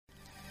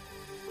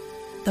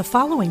The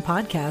following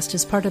podcast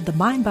is part of the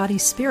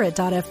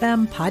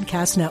MindBodySpirit.fm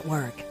podcast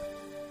network.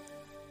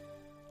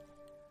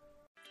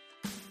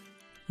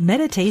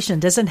 Meditation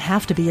doesn't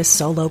have to be a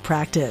solo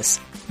practice.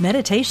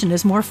 Meditation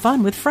is more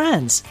fun with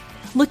friends.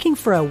 Looking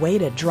for a way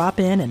to drop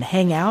in and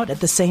hang out at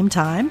the same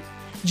time?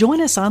 Join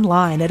us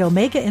online at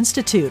Omega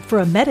Institute for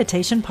a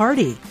meditation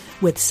party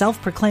with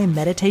self-proclaimed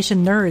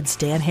meditation nerds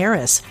Dan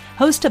Harris,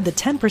 host of the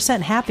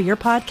 10% Happier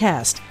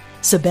podcast,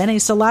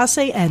 Sebene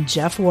Selassie, and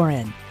Jeff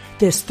Warren.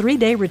 This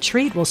 3-day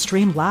retreat will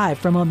stream live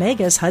from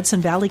Omega's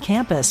Hudson Valley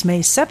campus May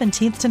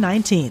 17th to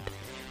 19th.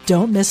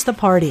 Don't miss the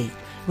party.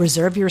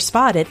 Reserve your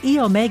spot at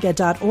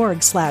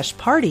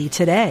eomega.org/party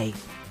today.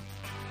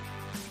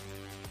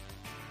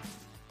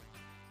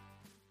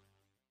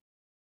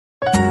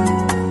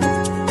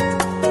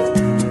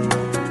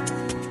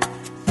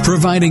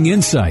 Providing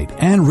insight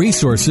and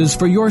resources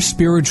for your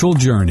spiritual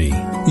journey.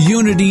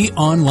 Unity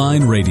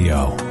Online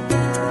Radio.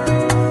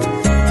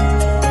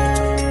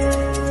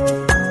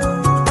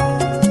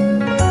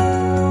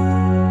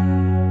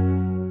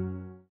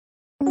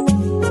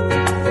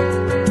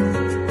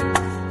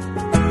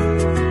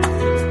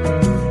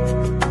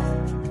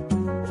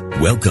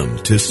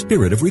 Welcome to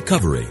Spirit of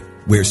Recovery,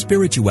 where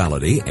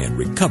spirituality and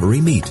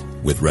recovery meet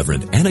with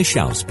Reverend Anna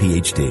Schaus,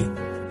 Ph.D.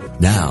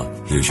 Now,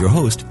 here's your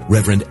host,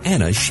 Reverend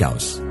Anna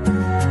Schaus.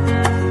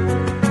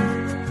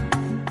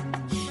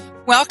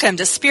 Welcome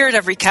to Spirit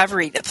of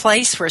Recovery, the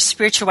place where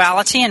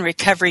spirituality and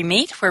recovery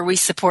meet, where we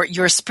support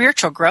your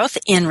spiritual growth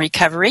in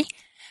recovery.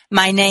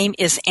 My name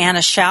is Anna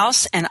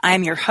Schaus, and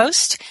I'm your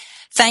host.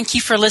 Thank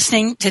you for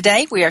listening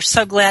today. We are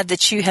so glad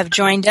that you have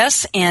joined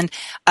us, and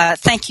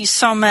thank you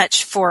so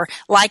much for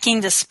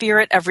liking the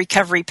Spirit of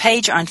Recovery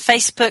page on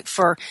Facebook,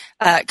 for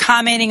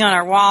commenting on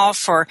our wall,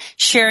 for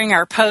sharing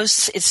our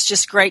posts. It's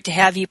just great to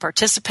have you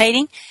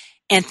participating.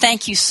 And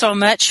thank you so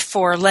much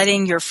for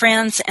letting your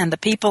friends and the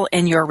people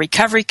in your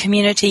recovery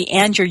community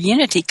and your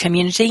unity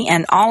community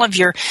and all of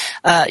your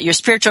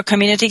spiritual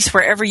communities,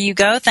 wherever you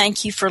go,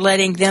 thank you for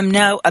letting them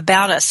know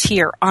about us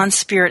here on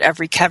Spirit of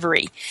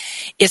Recovery.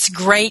 It's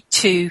great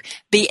to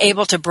be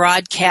able to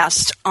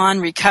broadcast on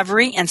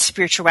recovery and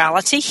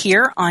spirituality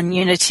here on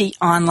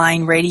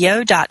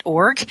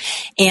unityonlineradio.org.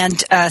 And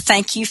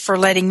thank you for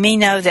letting me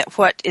know that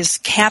what is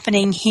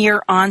happening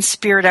here on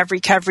Spirit of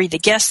Recovery, the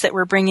guests that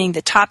we're bringing,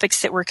 the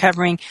topics that we're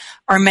covering,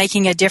 are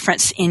making a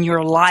difference in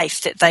your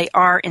life, that they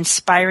are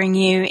inspiring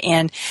you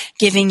and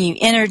giving you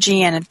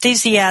energy and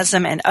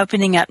enthusiasm and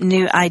opening up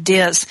new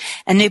ideas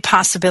and new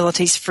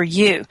possibilities for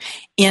you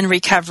in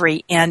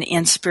recovery and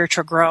in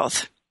spiritual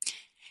growth.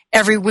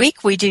 Every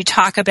week we do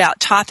talk about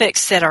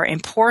topics that are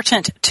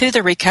important to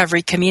the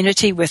recovery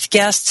community with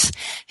guests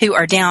who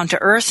are down to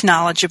earth,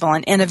 knowledgeable,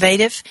 and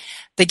innovative.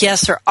 The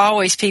guests are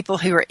always people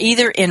who are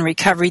either in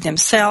recovery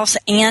themselves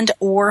and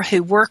or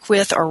who work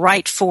with or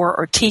write for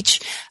or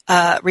teach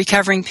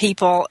recovering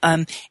people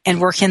and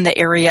work in the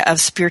area of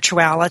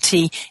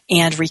spirituality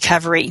and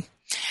recovery.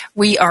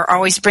 We are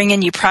always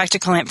bringing you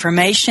practical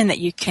information that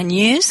you can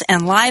use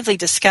and lively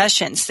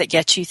discussions that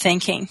get you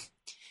thinking.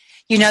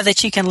 You know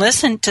that you can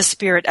listen to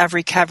Spirit of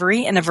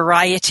Recovery in a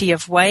variety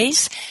of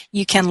ways.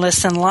 You can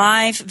listen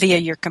live via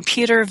your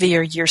computer,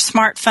 via your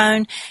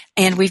smartphone,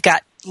 and we've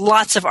got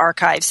lots of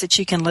archives that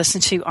you can listen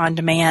to on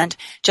demand.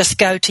 Just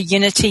go to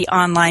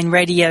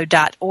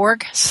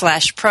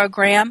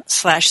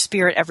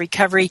unityonlineradio.org/program/Spirit of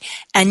Recovery,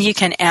 and you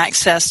can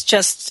access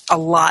just a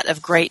lot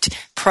of great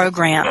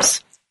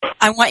programs.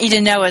 I want you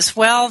to know as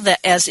well that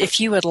as if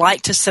you would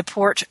like to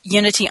support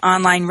Unity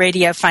Online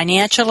Radio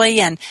financially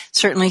and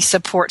certainly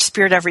support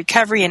Spirit of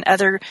Recovery and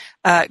other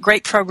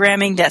great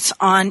programming that's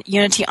on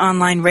Unity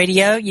Online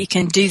Radio, you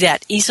can do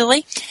that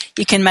easily.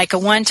 You can make a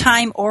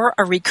one-time or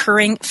a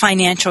recurring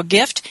financial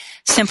gift.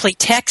 Simply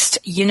text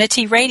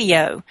Unity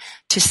Radio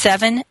to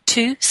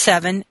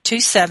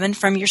 72727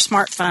 from your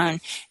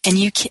smartphone, and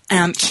you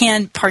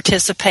can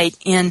participate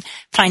in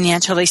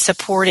financially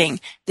supporting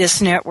this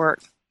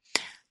network.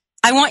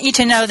 I want you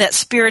to know that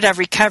Spirit of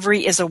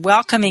Recovery is a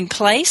welcoming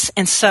place,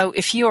 and so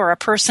if you are a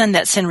person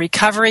that's in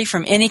recovery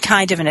from any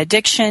kind of an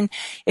addiction,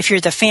 if you're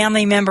the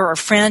family member or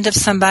friend of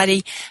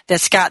somebody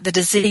that's got the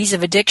disease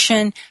of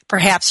addiction,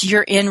 perhaps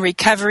you're in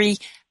recovery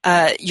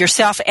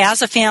yourself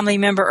as a family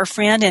member or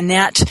friend in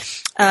that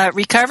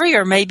recovery,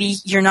 or maybe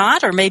you're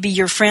not, or maybe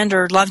your friend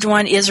or loved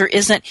one is or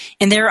isn't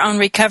in their own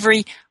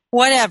recovery,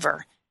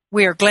 whatever.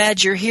 We are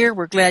glad you're here.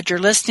 We're glad you're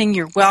listening.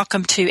 You're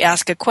welcome to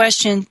ask a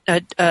question,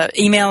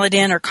 email it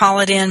in or call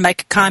it in,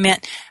 make a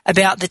comment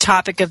about the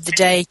topic of the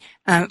day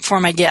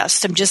for my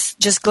guest. I'm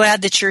just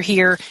glad that you're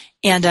here,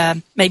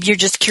 and maybe you're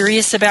just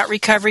curious about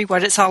recovery,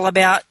 what it's all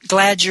about.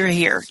 Glad you're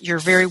here. You're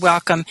very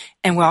welcome,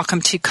 and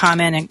welcome to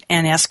comment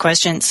and ask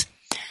questions.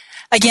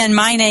 Again,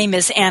 my name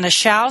is Anna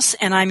Schaus,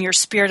 and I'm your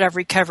Spirit of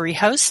Recovery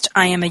host.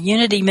 I am a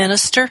Unity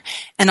minister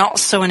and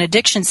also an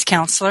addictions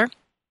counselor.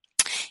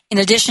 In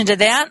addition to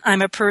that,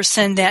 I'm a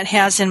person that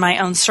has in my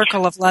own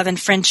circle of love and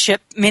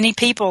friendship many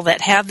people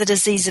that have the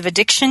disease of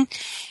addiction,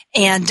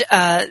 and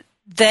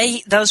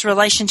those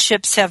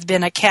relationships have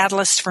been a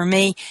catalyst for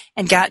me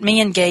and got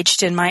me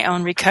engaged in my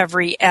own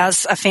recovery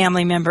as a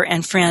family member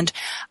and friend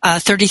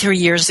 33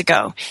 years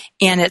ago.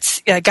 And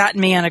it's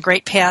gotten me on a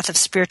great path of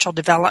spiritual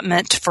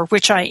development, for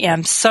which I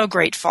am so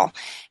grateful.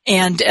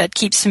 And it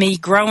keeps me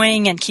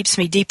growing and keeps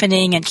me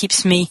deepening and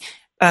keeps me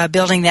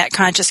building that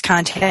conscious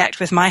contact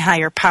with my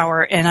higher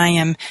power. And I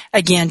am,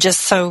 again,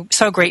 just so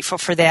grateful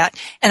for that.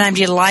 And I'm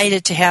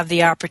delighted to have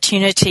the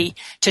opportunity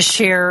to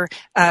share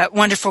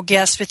wonderful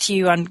guests with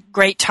you on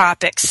great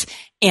topics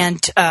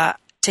and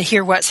to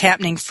hear what's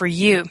happening for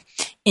you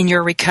in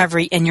your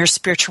recovery and your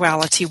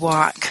spirituality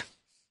walk.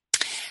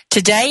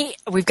 Today,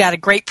 we've got a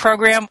great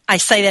program. I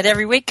say that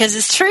every week because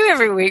it's true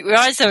every week. We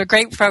always have a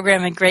great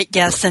program and great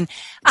guests. And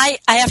I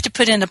have to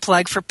put in a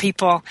plug for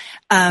people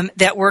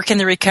that work in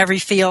the recovery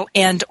field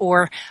and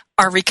or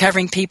are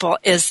recovering people.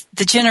 Is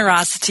the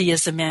generosity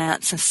is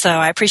immense. And so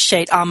I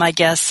appreciate all my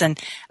guests and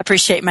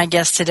appreciate my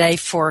guests today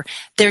for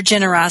their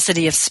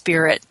generosity of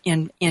spirit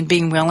in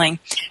being willing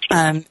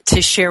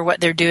to share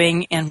what they're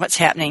doing and what's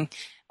happening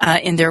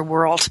in their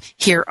world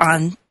here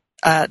on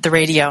the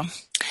radio.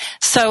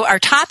 So our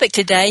topic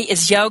today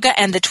is yoga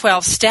and the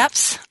 12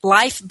 steps,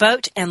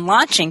 lifeboat and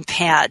launching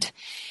pad.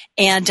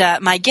 And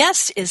my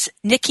guest is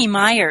Nikki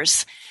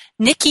Myers.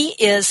 Nikki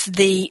is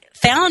the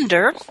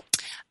founder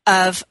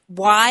of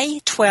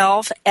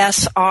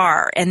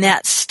Y12SR, and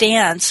that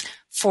stands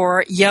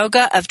for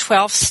Yoga of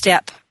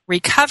 12-Step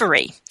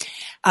Recovery.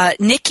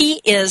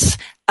 Nikki is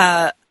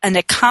an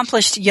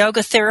accomplished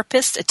yoga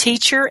therapist, a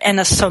teacher,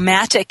 and a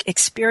somatic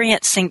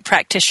experiencing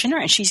practitioner,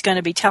 and she's going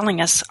to be telling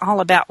us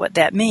all about what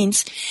that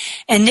means.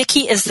 And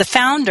Nikki is the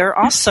founder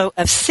also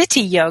of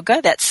City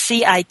Yoga, that's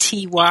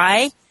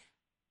CITYOGA,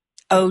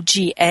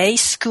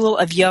 School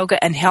of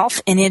Yoga and Health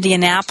in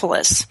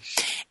Indianapolis.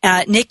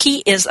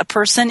 Nikki is a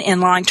person in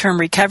long-term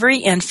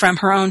recovery, and from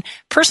her own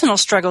personal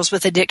struggles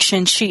with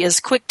addiction, she is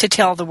quick to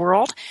tell the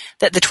world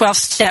that the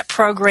 12-step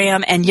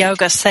program and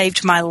yoga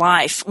saved my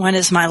life. One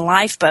is my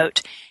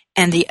lifeboat,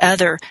 and the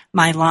other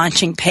my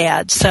launching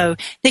pad. So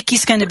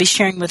Nikki's going to be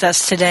sharing with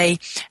us today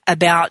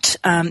about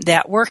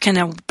that work and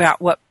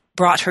about what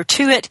brought her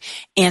to it,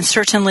 and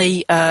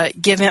certainly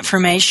give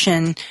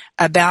information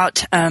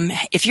about,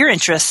 if you're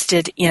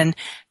interested in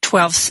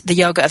the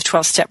yoga of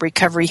 12-step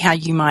recovery, how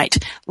you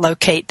might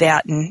locate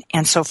that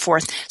and so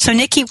forth. So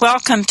Nikki,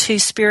 welcome to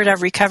Spirit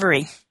of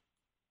Recovery.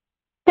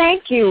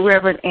 Thank you,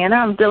 Reverend Anna.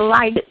 I'm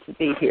delighted to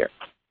be here.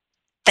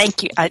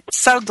 Thank you. I'm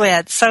so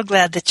glad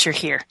that you're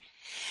here.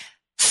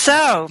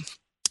 So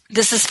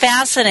this is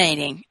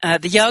fascinating,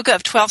 the yoga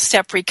of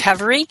 12-step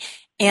recovery.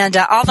 And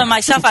although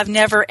myself, I've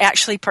never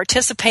actually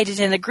participated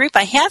in a group,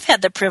 I have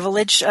had the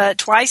privilege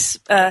twice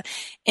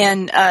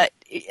and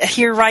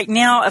here right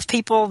now of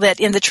people that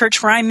in the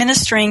church where I'm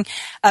ministering,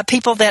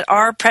 people that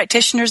are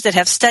practitioners that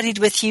have studied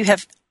with you,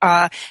 have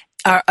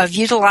of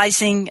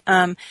utilizing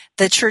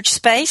the church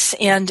space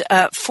and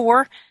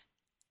for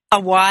a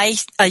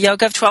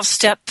yoga of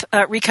 12-step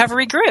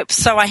recovery group.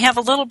 So I have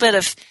a little bit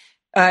of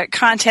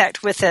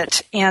contact with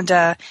it and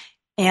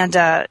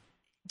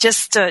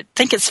just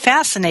think it's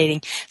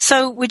fascinating.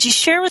 So would you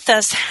share with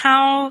us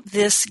how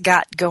this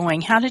got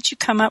going? How did you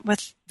come up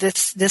with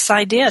this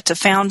idea to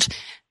found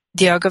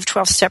the Yoga of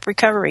 12-Step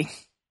Recovery?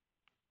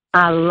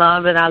 I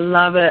love it.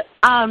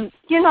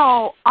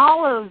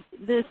 All of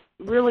this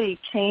really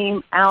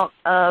came out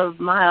of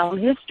my own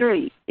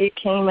history. It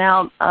came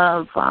out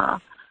of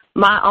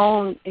my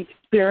own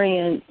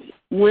experience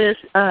with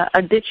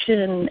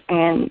addiction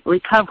and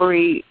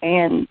recovery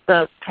and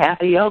the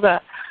path of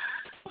yoga.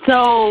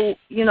 So,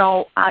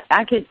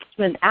 I could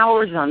spend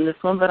hours on this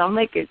one, but I'll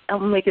make it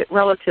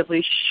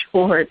relatively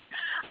short.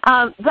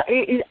 But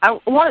I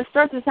want to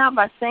start this out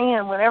by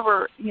saying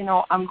whenever,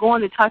 I'm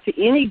going to talk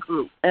to any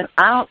group, and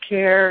I don't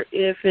care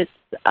if it's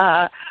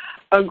a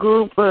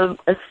group of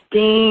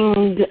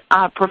esteemed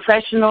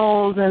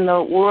professionals in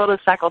the world of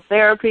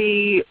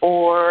psychotherapy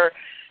or,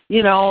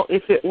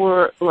 if it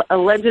were a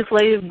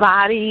legislative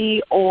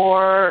body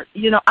or,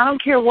 I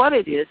don't care what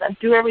it is. I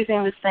do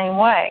everything the same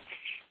way.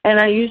 And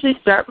I usually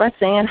start by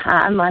saying,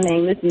 hi, my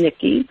name is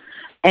Nikki,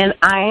 and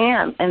I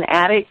am an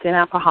addict, an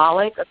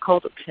alcoholic, a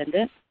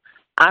codependent.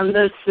 I'm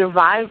the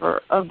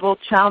survivor of both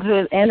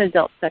childhood and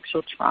adult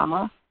sexual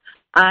trauma.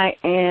 I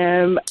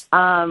am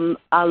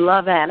a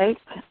love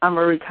addict. I'm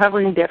a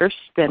recovering debtor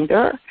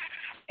spender.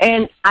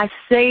 And I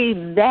say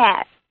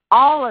that,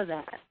 all of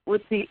that,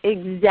 with the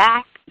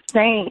exact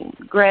same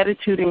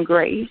gratitude and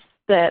grace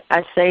that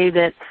I say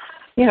that,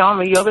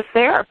 I'm a yoga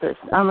therapist.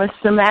 I'm a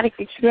somatic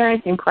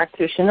experiencing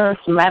practitioner, a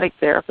somatic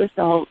therapist,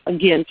 and we'll,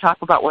 again, talk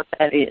about what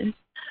that is.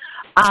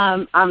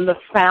 I'm the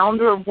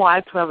founder of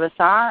Y12SR.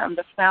 I'm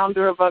the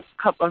founder of a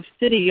cup of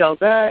City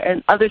Yoga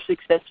and other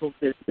successful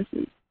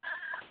businesses.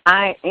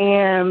 I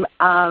am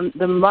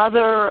the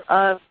mother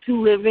of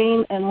 2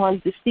 living and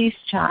 1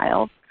 deceased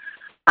child.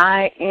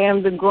 I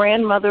am the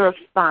grandmother of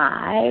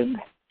 5.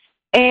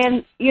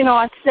 And,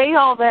 I say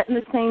all that in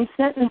the same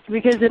sentence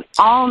because it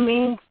all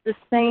means the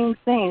same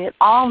thing. It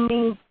all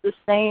means the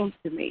same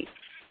to me.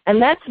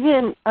 And that's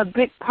been a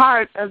big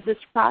part of this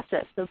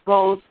process of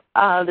both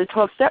the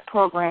 12-step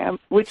program,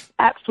 which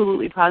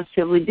absolutely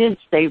positively did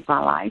save my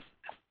life,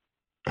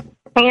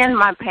 and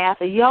my path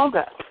of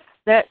yoga.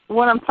 That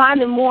what I'm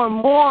finding more and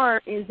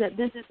more is that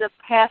this is a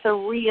path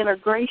of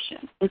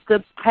reintegration. It's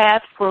a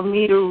path for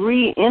me to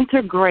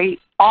reintegrate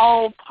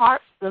all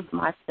parts of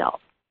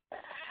myself.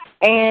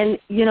 And,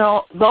 you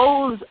know,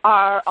 those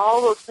are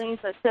all those things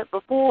I said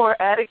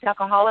before, addict,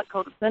 alcoholic,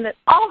 codependent,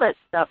 all that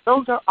stuff.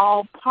 Those are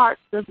all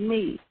parts of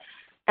me.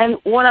 And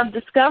what I've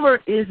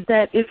discovered is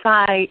that if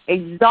I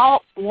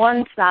exalt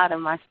one side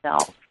of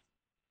myself,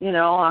 you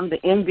know, I'm the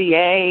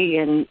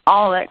MBA and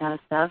all that kind of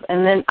stuff,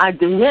 and then I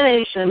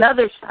diminish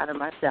another side of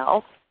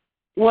myself,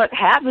 what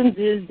happens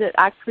is that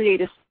I create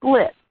a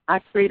split. I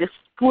create a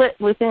split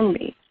within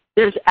me.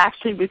 There's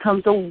actually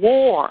becomes a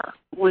war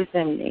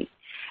within me.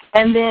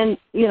 And then,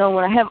 you know,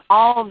 when I have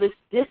all this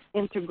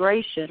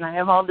disintegration, I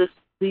have all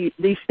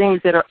these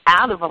things that are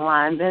out of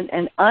alignment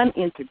and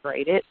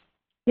unintegrated,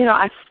 you know,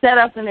 I set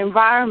up an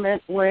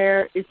environment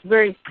where it's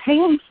very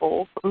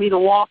painful for me to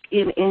walk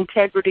in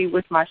integrity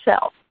with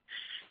myself.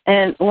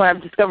 And what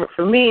I've discovered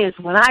for me is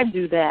when I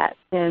do that,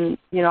 then,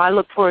 you know, I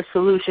look for a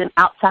solution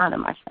outside of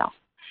myself.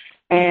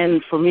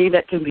 And for me,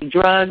 that can be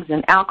drugs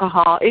and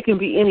alcohol. It can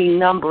be any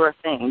number of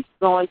things.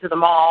 Going to the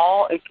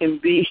mall. It can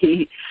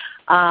be,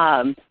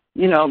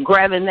 you know,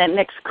 grabbing that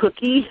next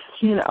cookie,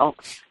 you know.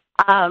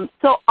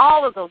 So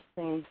all of those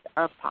things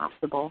are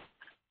possible.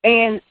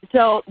 And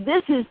so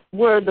this is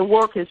where the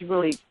work has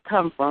really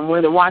come from,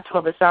 where the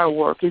Y12SR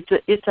work.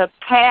 It's a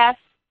path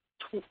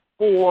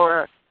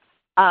for,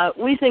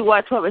 we say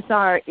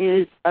Y12SR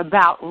is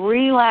about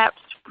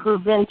relapse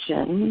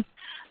prevention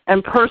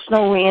and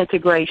personal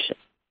reintegration.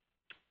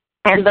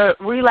 And the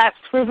relapse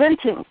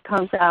prevention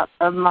comes out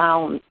of my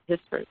own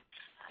history.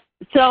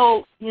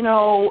 So, you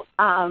know,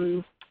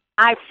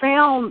 I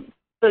found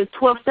the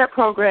 12-step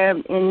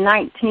program in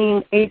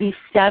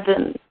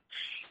 1987.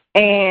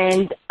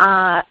 And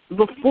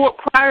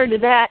prior to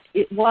that,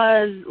 it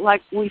was,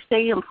 like we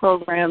say in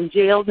program,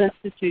 jails,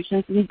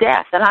 institutions, and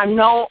death. And I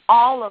know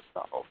all of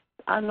those.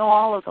 I know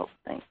all of those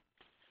things.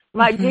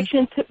 My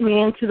addiction took me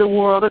into the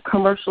world of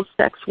commercial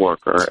sex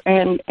worker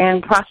and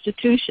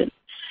prostitution.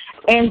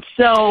 And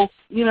so,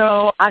 you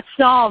know, I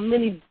saw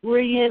many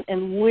brilliant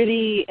and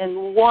witty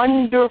and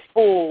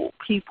wonderful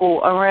people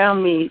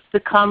around me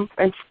succumb,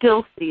 and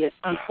still see it,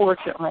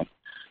 unfortunately,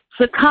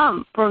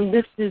 succumb from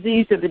this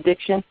disease of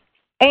addiction.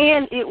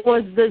 And it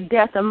was the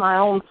death of my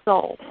own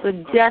soul, the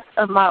death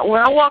of when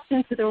I walked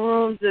into the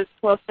rooms of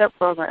 12-step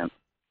program,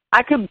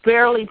 I could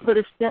barely put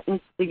a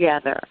sentence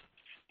together.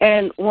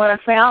 And what I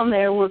found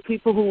there were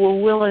people who were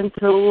willing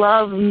to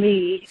love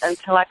me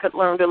until I could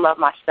learn to love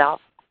myself.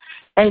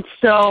 And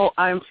so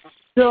I'm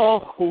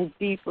so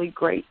deeply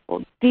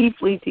grateful,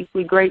 deeply,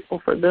 deeply grateful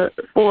for the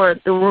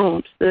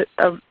rooms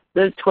of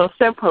the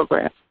 12-step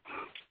program.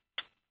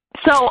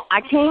 So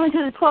I came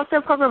into the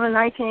 12-step program in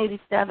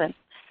 1987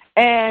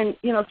 and,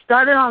 you know,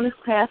 started on this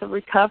path of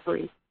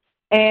recovery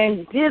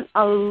and did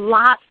a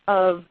lot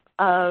of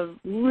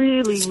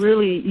really,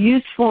 really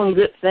useful and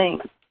good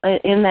things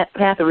in that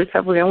path of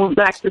recovery. I went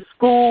back to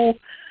school.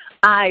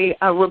 I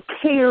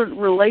repaired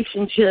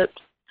relationships.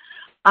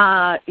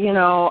 You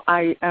know,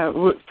 I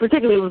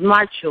particularly with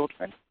my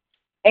children,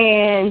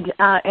 and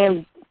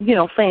you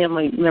know,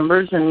 family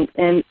members,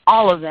 and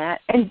all of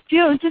that, and you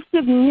know, just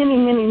did many,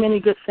 many,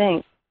 many good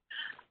things.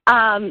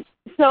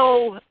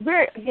 So,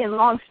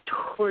 long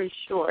story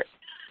short,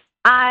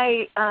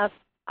 I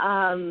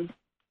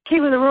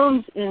came in the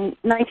rooms in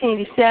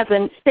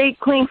 1987, stayed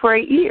clean for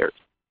 8 years,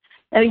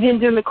 and again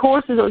during the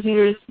course of those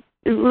years,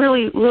 it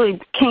really, really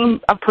became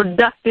a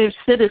productive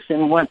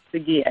citizen once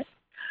again.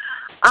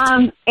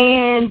 And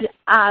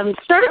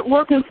started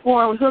working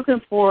for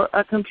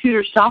a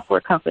computer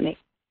software company.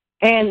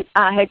 And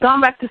I had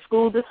gone back to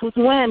school. This was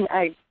when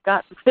I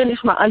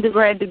finished my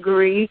undergrad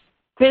degree,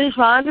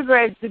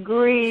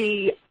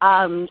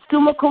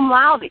 summa cum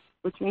laude,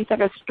 which means I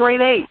got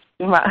straight A's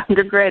in my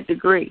undergrad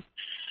degree.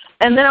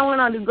 And then I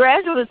went on to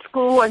graduate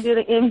school. I did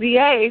an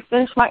MBA,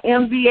 finished my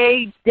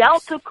MBA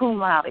delta cum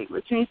laude,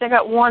 which means I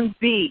got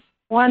 1B.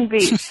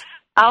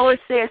 I always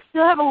say I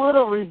still have a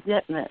little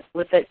resentment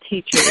with that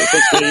teacher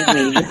that gave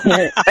me.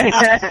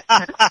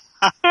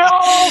 Still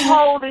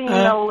holding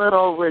a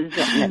little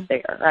resentment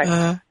there,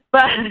 right?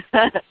 But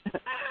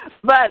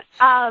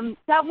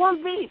got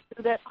 1B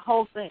through that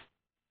whole thing.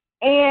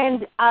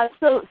 And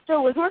so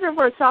was working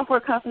for a software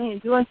company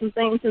and doing some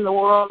things in the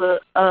world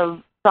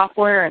of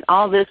software and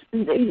all this,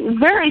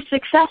 very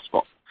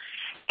successful.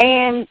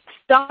 And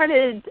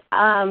started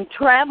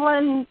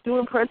traveling,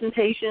 doing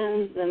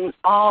presentations and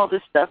all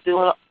this stuff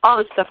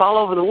all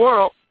over the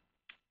world.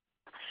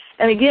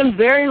 And again,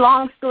 very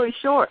long story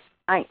short,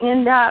 I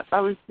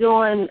was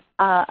doing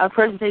a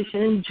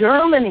presentation in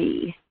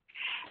Germany,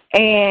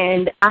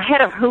 and I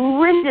had a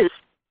horrendous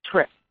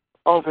trip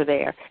over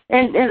there.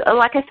 And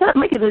like I said,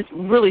 I'm making this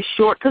really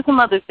short because some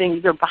other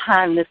things are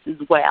behind this as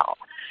well.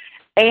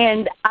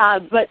 And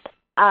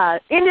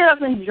ended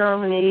up in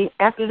Germany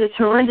after this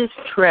horrendous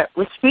trip,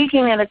 was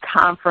speaking at a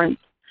conference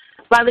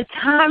by the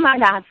time I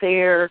got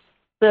there,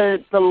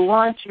 the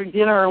lunch or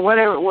dinner or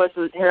whatever it was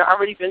had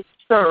already been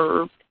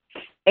served,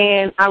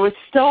 and I was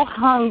so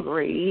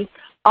hungry.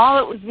 All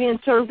that was being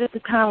served at the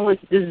time was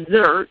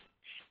dessert,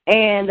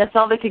 and that's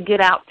all they could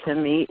get out to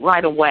me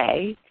right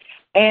away.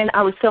 And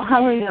I was so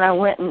hungry that I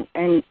went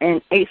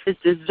and ate this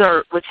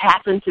dessert, which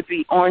happened to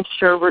be orange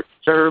sherbet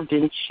served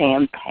in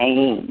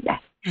champagne.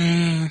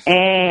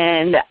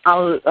 And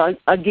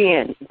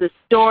again, the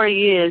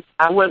story is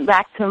I went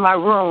back to my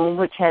room,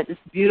 which had this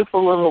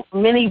beautiful little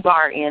mini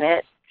bar in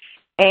it,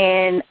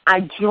 and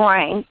I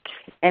drank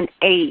and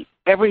ate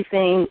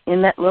everything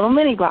in that little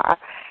mini bar.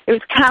 It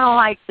was kind of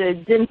like the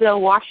Denzel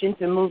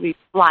Washington movie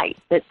Flight,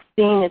 that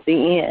scene at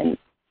the end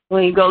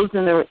when he goes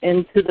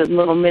into the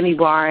little mini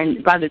bar,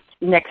 and by the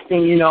next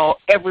thing you know,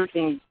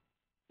 everything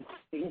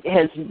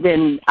has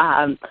been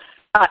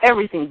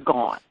everything's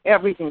gone.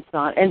 Everything's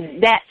gone,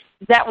 and that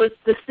was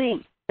the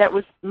scene. That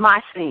was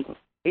my scene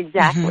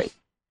exactly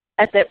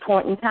at that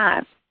point in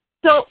time.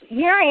 So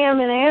here I am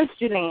in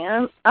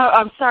Amsterdam.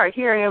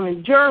 Here I am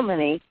in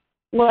Germany.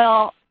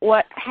 Well,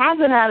 what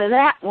happened out of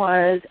that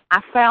was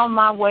I found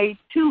my way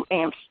to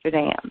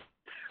Amsterdam,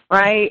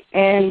 right?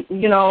 And,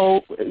 you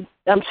know,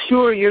 I'm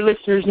sure your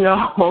listeners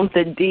know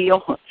the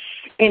deal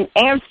in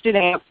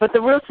Amsterdam, but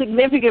the real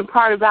significant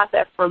part about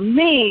that for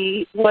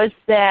me was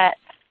that,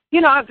 you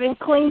know, I've been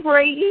clean for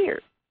 8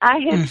 years. I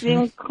have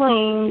been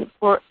clean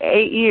for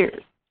 8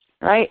 years,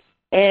 right?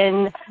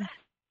 And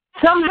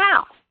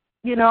somehow,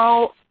 you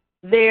know,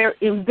 they're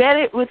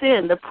embedded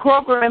within. The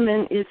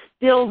programming is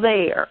still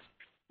there.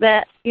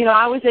 That, you know,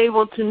 I was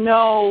able to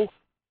know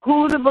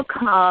who to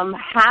become,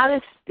 how to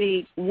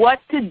speak, what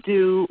to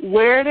do,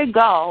 where to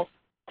go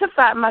to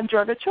find my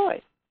drug of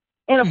choice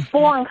in a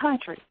foreign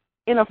country,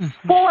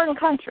 foreign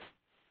country,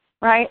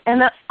 right?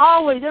 And that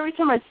always, every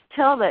time I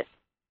tell that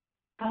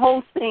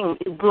whole thing,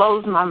 it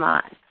blows my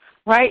mind,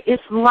 right?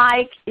 It's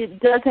like it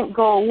doesn't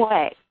go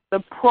away. The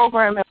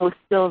programming was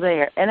still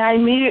there. And I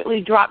immediately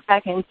dropped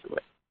back into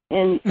it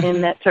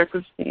in that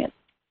circumstance.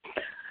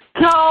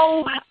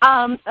 So,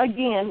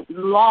 again,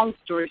 long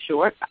story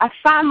short, I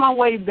found my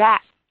way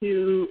back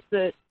to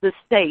the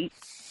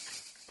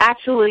States.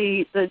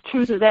 Actually, the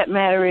truth of that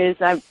matter is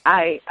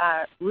I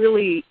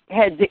really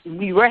had to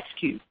be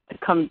rescued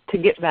to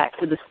get back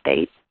to the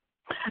States.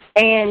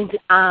 And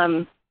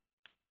once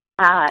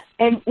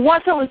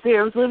I was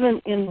there, I was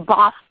living in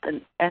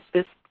Boston at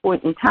this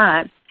point in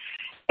time,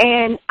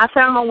 and I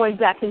found my way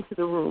back into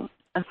the room.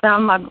 I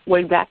found my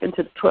way back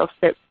into the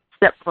 12-step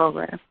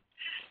program.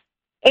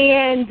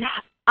 And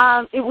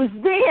it was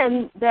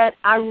then that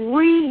I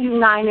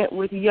reunited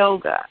with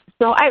yoga.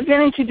 So I've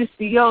been introduced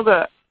to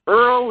yoga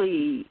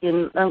early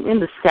in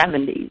the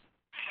 70s,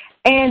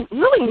 and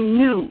really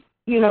knew,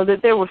 you know,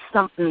 that there was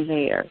something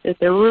there, that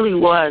there really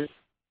was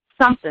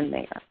something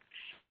there.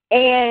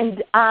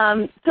 And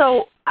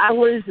so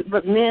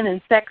but men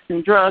and sex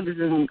and drugs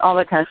and all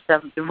that kind of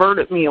stuff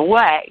diverted me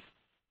away.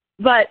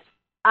 But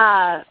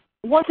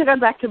once I got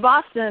back to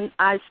Boston,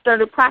 I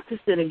started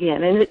practicing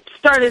again. And it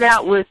started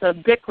out with a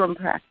Bikram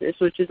practice,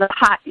 which is a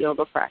hot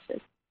yoga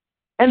practice.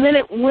 And then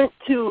it went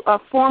to a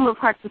form of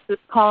practice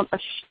that's called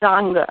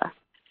Ashtanga.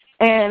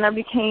 And I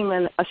became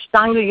an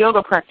Ashtanga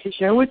yoga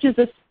practitioner, which is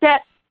a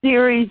set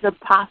series of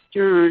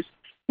postures,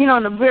 you know,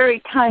 in a very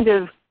kind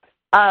of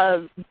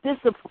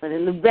discipline,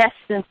 in the best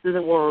sense of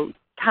the word,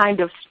 kind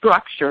of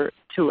structure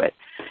to it.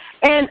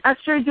 And I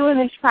started doing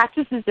these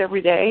practices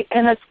every day,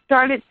 and I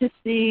started to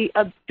see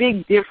a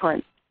big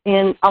difference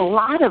in a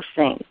lot of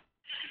things,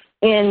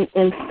 in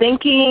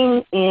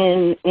thinking,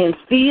 in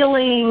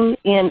feeling,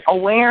 in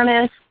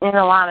awareness, in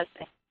a lot of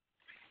things.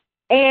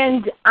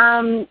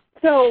 And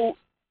so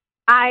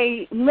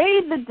I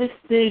made the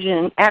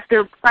decision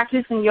after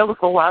practicing yoga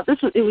for a while.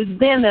 It was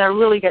then that I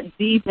really got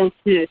deep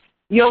into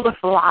yoga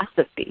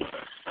philosophy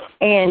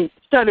and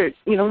started,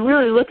 you know,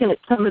 really looking at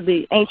some of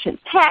the ancient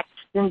texts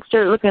and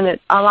started looking at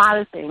a lot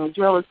of things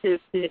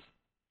relative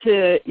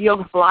to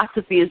yoga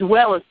philosophy as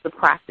well as the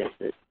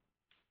practices.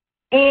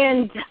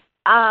 And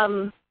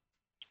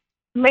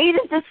made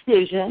a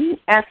decision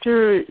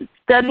after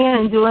studying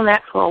and doing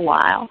that for a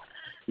while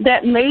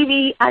that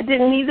maybe I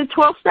didn't need the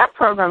 12-step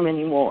program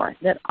anymore,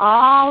 that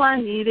all I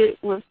needed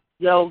was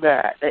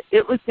yoga, that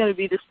it was going to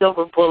be the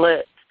silver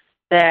bullet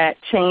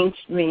that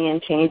changed me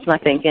and changed my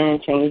thinking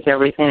and changed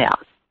everything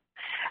else.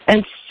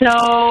 And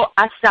so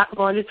I stopped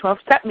going to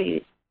 12-step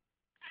meetings.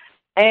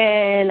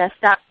 And I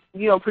stopped,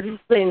 you know,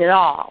 participating at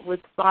all with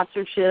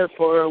sponsorship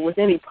or with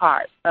any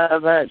part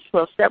of a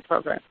 12-step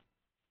program.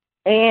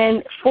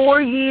 And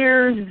 4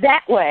 years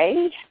that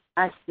way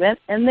I spent,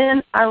 and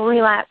then I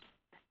relapsed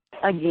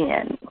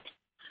again.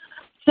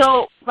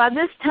 So by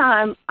this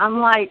time, I'm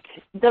like,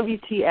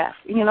 WTF,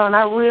 you know, and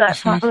I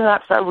relapsed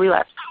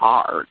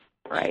hard,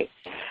 right?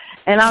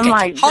 And I'm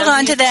like, hold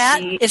on to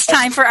that. It's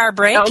time for our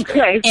break.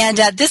 Okay. And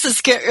this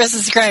is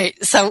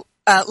great. So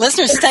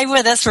listeners, stay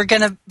with us. We're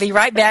going to be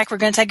right back. We're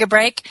going to take a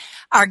break.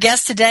 Our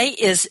guest today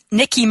is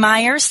Nikki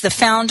Myers, the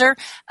founder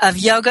of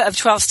Yoga of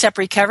 12-Step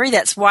Recovery.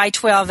 That's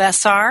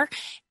Y12SR.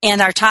 And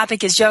our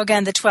topic is Yoga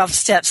and the 12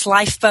 Steps,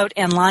 Lifeboat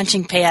and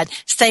Launching Pad.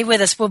 Stay with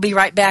us. We'll be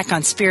right back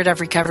on Spirit of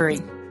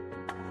Recovery.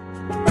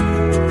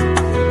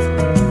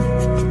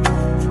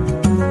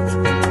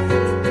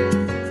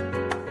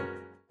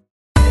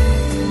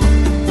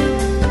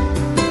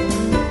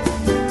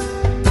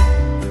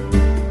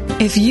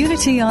 If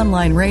Unity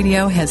Online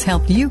Radio has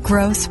helped you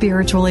grow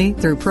spiritually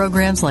through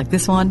programs like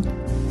this one,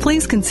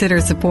 please consider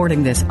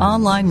supporting this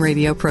online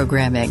radio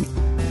programming.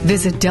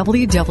 Visit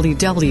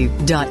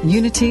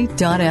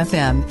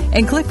www.unity.fm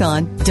and click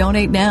on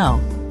Donate Now.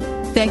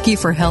 Thank you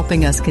for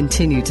helping us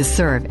continue to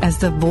serve as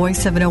the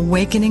voice of an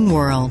awakening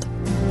world.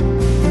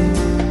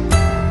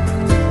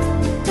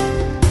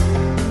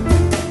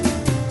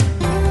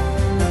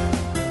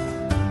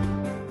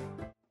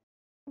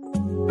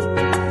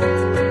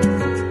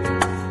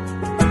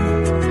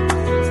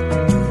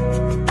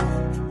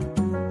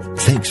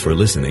 Thanks for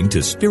listening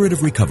to Spirit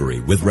of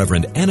Recovery with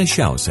Reverend Anna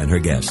Schaus and her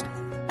guest.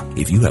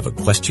 If you have a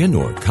question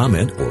or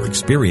comment or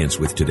experience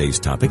with today's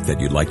topic that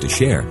you'd like to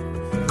share,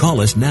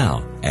 call us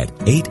now at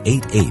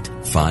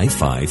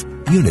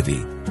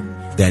 888-55-UNITY.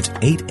 That's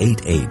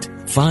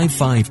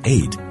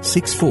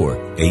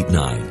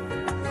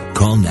 888-558-6489.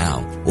 Call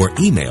now or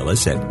email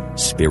us at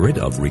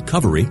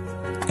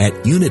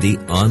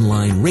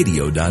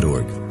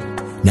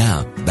spiritofrecovery@unityonlineradio.org.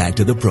 Now, back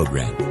to the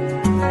program.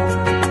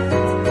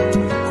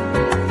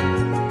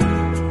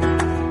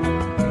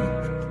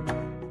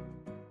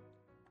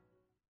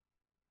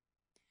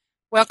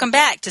 Welcome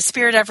back to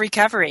Spirit of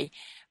Recovery.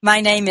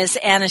 My name is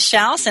Anna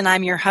Schaus, and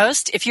I'm your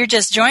host. If you're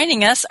just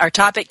joining us, our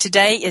topic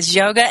today is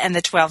Yoga and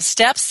the 12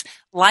 Steps,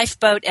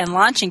 Lifeboat and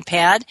Launching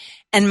Pad,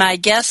 and my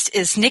guest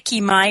is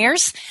Nikki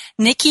Myers.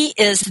 Nikki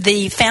is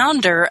the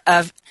founder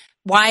of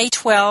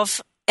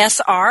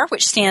Y12SR,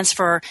 which stands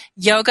for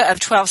Yoga of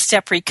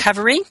 12-Step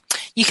Recovery.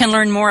 You can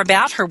learn more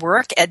about her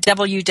work at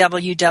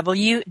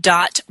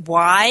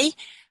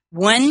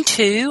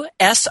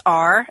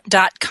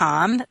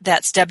www.y12sr.com.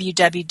 That's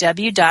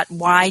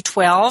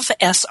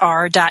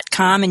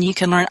www.y12sr.com, and you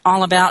can learn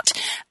all about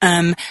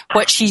the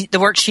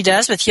work she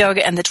does with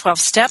yoga and the 12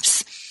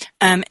 steps.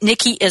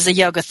 Nikki is a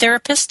yoga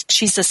therapist.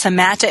 She's a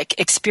somatic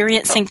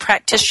experiencing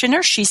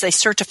practitioner. She's a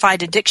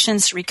certified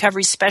addictions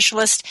recovery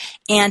specialist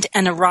and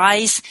an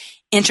Arise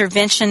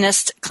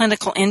interventionist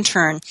clinical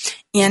intern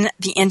in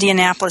the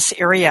Indianapolis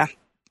area.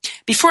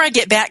 Before I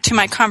get back to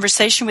my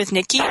conversation with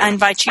Nikki, I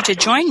invite you to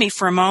join me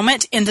for a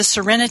moment in the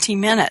Serenity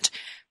Minute.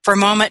 For a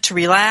moment to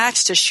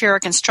relax, to share a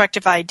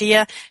constructive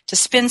idea, to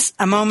spend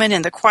a moment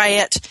in the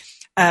quiet,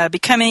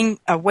 becoming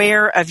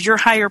aware of your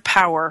higher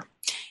power.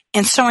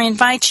 And so I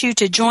invite you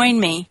to join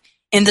me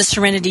in the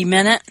Serenity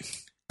Minute.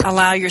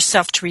 Allow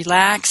yourself to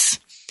relax,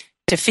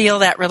 to feel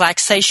that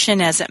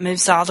relaxation as it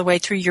moves all the way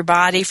through your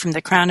body, from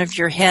the crown of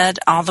your head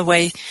all the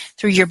way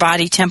through your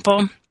body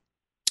temple.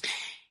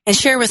 And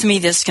share with me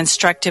this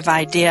constructive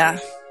idea.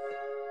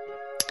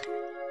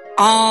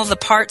 All the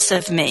parts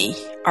of me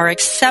are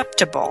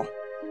acceptable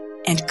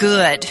and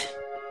good.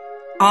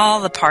 All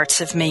the parts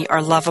of me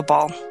are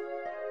lovable.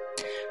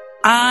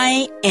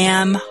 I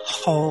am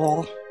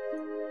whole.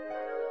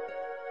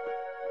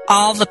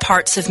 All the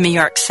parts of me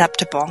are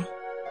acceptable.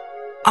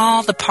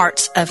 All the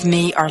parts of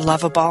me are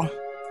lovable.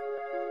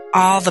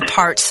 All the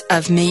parts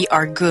of me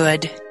are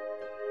good.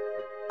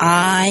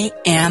 I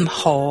am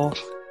whole.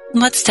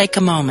 Let's take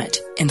a moment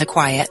in the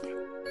quiet.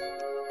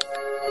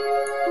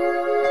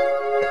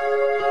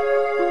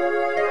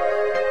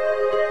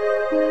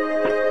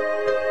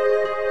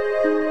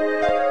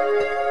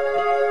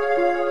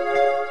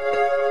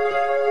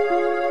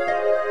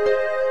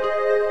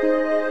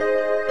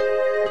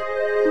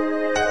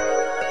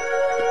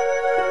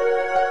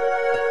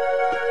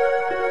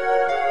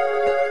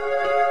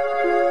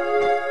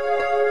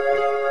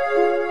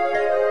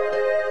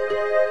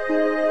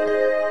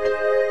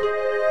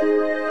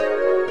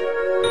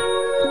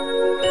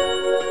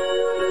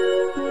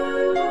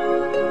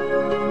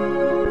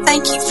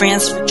 Thank you,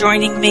 friends, for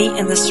joining me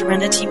in the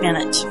Serenity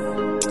Minute.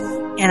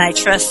 And I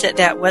trust that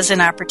that was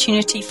an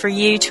opportunity for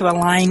you to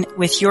align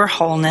with your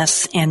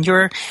wholeness and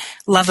your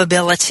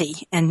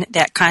lovability and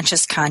that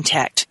conscious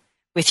contact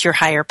with your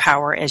higher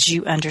power as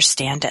you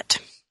understand it.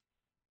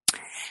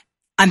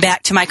 I'm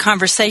back to my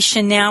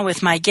conversation now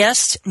with my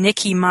guest,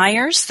 Nikki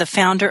Myers, the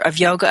founder of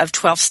Yoga of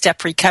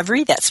 12-Step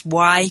Recovery. That's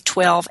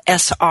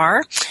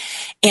Y12SR.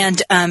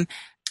 And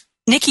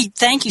Nikki,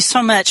 thank you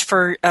so much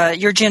for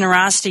your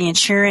generosity in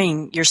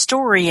sharing your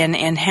story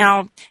and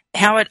how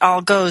it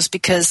all goes,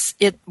 because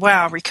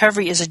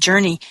recovery is a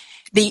journey.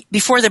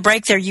 Before the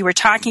break there, you were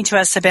talking to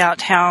us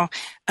about how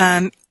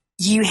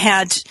you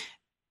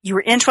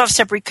were in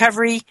 12-step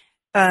recovery,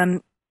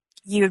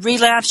 you had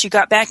relapsed, you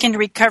got back into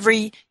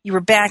recovery, you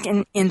were back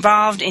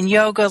involved in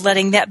yoga,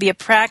 letting that be a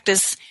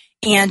practice,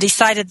 and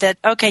decided that,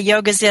 okay,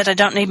 yoga's it, I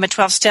don't need my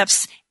 12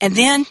 steps, and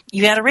then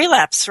you had a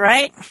relapse,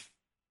 right?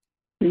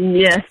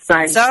 Yes,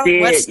 I did.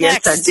 What's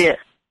next? Yes, I did.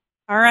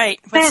 All right.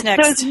 What's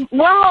next? There's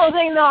one more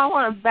thing, though, I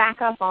want to back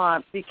up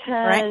on,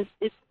 because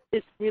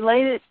it's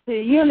related to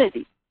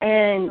unity.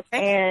 and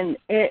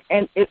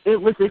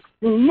it was a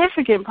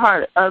significant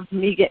part of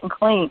me getting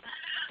clean.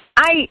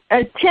 I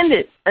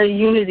attended a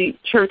Unity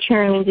church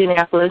here in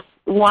Indianapolis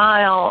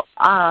while,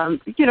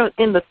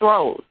 in the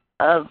throes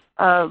of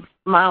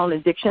my own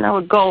addiction. I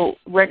would go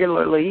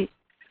regularly.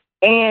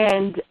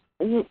 And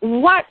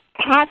what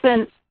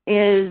happened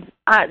is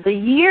the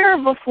year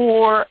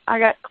before I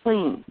got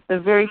clean, the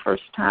very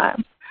first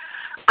time,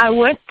 I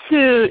went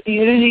to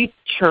Unity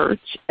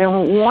Church,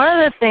 and one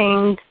of the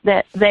things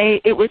that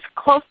it was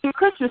close to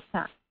Christmas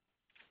time,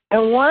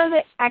 and one of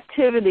the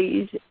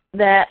activities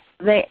that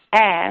they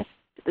asked,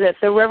 that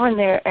the Reverend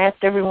there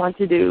asked everyone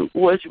to do,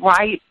 was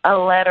write a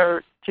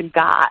letter to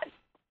God.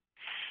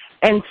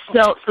 And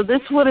so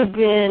this would have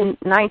been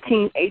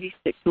 1986.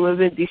 It would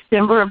have been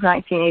December of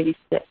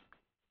 1986.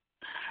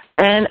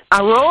 And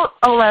I wrote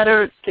a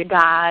letter to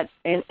God,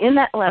 and in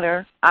that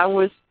letter, I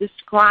was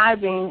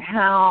describing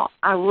how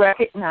I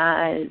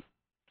recognized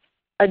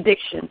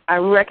addiction. I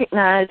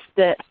recognized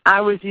that I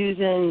was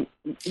using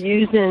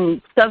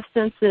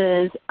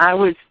substances. I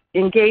was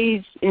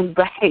engaged in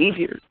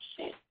behaviors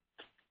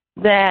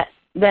that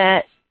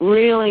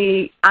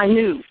really I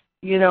knew,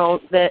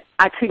 that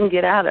I couldn't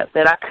get out of,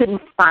 that I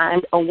couldn't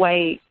find a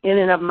way in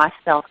and of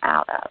myself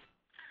out of.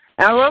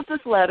 And I wrote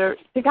this letter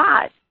to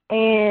God.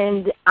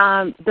 And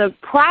the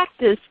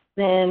practice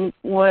then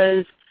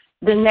was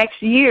the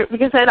next year,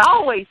 because I'd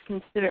always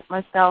considered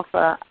myself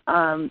a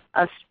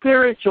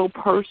spiritual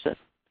person,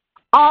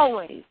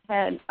 always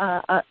had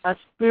a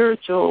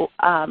spiritual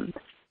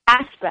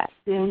aspect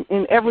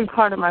in every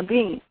part of my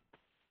being.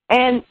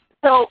 And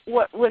so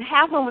what would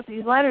happen with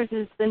these letters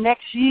is the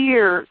next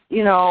year,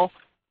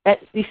 at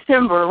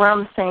December, around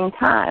the same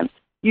time,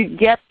 you'd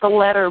get the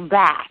letter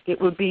back. It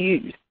would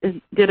be,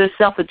 did a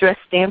self-addressed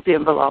stamped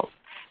envelope,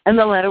 and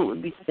the letter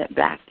would be sent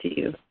back to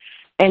you.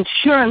 And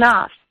sure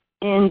enough,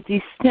 in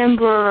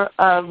December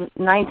of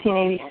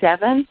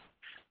 1987,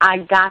 I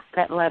got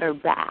that letter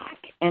back.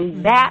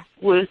 And that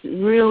was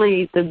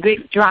really the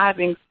big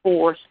driving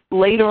force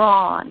later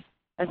on.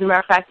 As a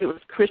matter of fact, it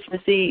was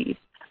Christmas Eve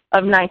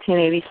of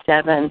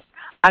 1987.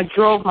 I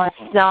drove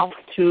myself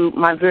to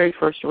my very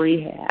first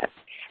rehab.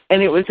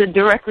 And it was a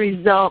direct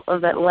result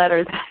of that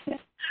letter that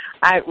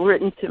I'd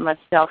written to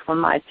myself from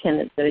my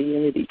attendance at a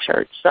Unity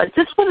church. So I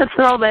just want to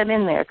throw that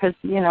in there because,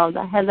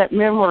 I had that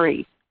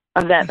memory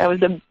of that. That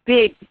was a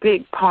big,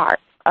 big part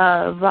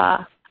of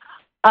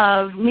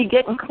me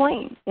getting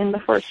clean in the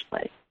first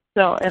place.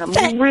 So, and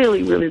I'm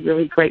really, really,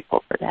 really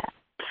grateful for that.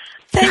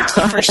 Thank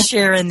you for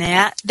sharing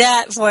that.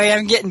 Boy,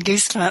 I'm getting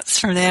goosebumps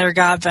from that, or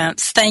God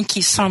bumps. Thank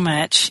you so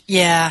much.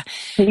 Yeah.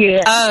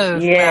 Yeah. Oh,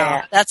 yeah.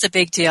 Wow. That's a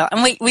big deal.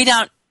 And we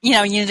don't,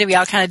 Unity, we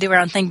all kind of do our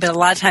own thing, but a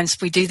lot of times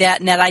we do that.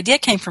 And that idea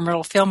came from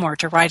Earl Fillmore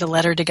to write a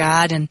letter to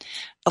God. And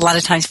a lot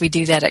of times we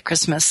do that at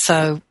Christmas.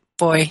 So,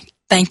 boy,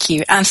 thank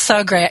you. I'm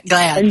so glad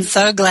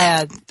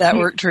that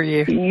worked for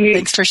you. Yeah.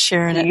 Thanks for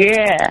sharing it.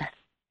 Yeah.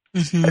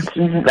 Mm-hmm.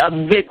 It's a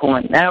big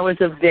one. That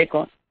was a big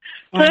one.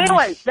 So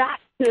anyway,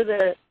 back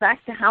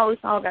to how this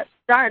all got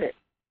started.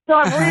 So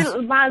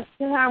by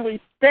the time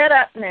we set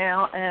up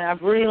now, and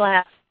I've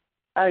relapsed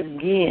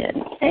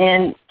again.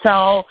 And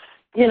so,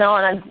 and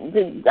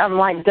I'm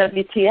like,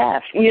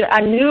 WTF.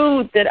 I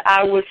knew that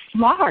I was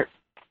smart,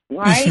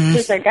 right?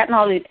 Because I'd gotten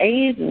all these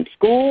A's in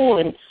school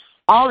and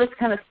all this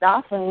kind of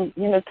stuff. And,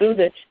 through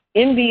the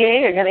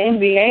MBA, I got an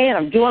MBA, and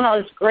I'm doing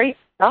all this great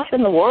stuff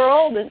in the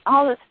world and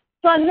all this.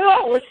 So I knew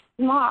I was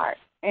smart.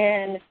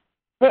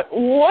 But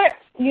what,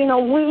 we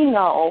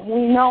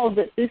know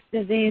that this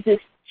disease is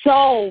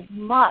so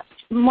much,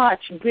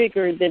 much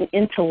bigger than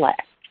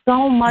intellect,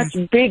 so much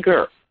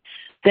bigger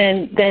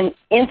than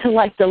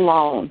intellect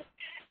alone.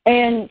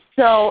 And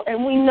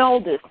we know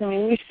this. I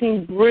mean, we've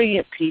seen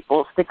brilliant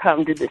people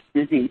succumb to this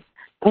disease.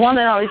 The one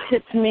that always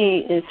hits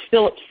me is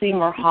Philip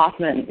Seymour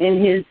Hoffman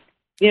in his,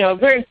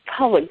 very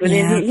public, but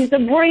he's a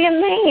brilliant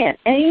man.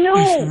 And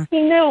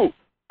he knew,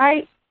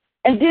 right?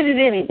 And did it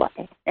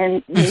anyway.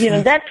 And,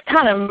 that's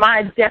kind of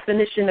my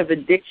definition of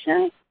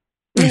addiction.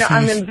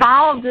 I'm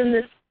involved in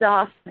this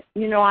stuff.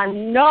 I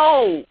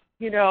know,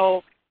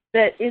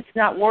 that it's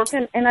not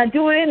working, and I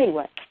do it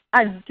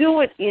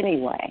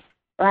anyway.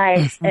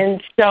 Right?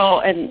 And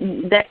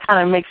that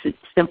kind of makes it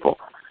simple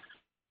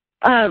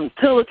to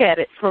look at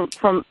it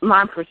from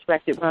my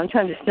perspective. But I'm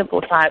trying to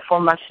simplify it for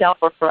myself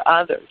or for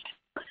others.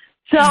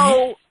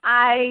 So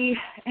I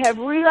have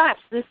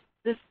relapsed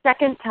this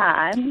second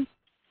time.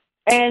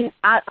 And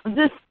I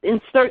just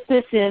insert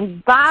this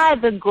in, by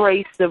the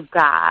grace of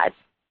God,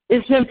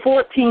 it's been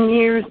 14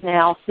 years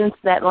now since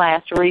that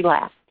last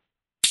relapse.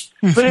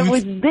 But it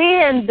was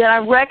then that I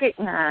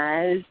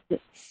recognized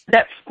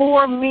that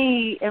for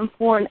me and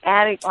for an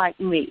addict like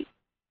me,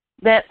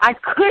 that I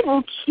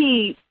couldn't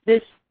keep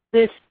these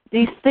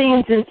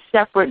things in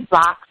separate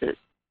boxes.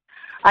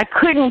 I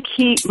couldn't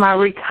keep my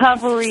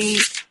recovery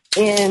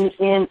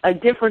in a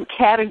different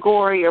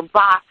category or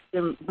box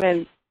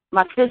than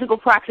my physical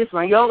practice,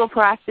 my yoga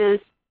practice,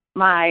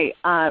 my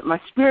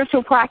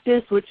spiritual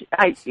practice, which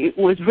I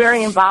was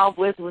very involved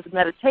with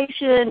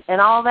meditation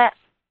and all that.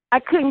 I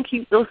couldn't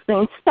keep those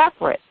things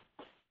separate.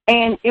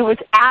 And it was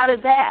out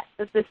of that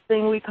this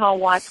thing we call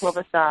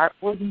Y12SR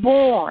was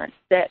born,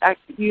 that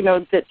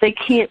that they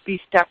can't be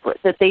separate,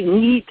 that they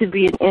need to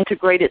be an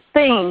integrated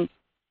thing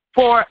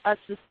for a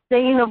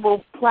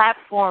sustainable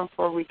platform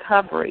for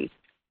recovery.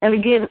 And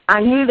again,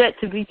 I knew that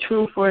to be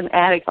true for an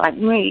addict like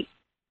me.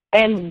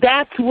 And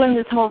that's when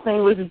this whole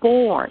thing was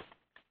born.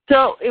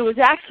 So it was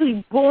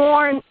actually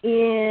born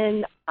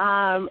in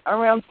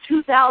around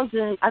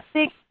 2000. I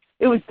think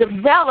it was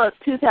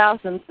developed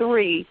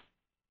 2003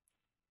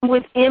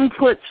 with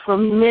inputs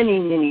from many,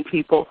 many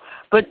people,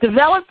 but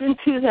developed in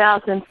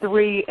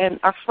 2003, and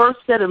our first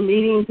set of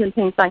meetings and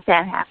things like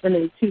that happened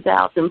in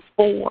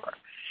 2004.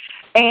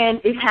 And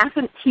it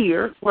happened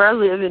here, where I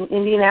live in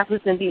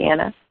Indianapolis,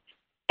 Indiana.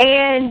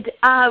 And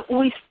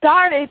we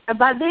started,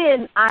 by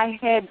then I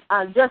had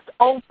just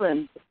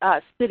opened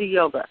City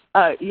Yoga,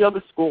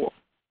 yoga school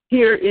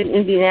here in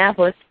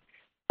Indianapolis.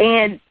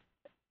 And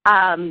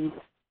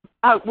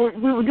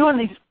we were doing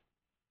these,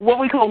 what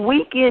we call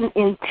weekend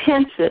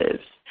intensives.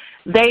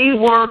 They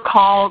were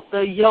called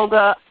the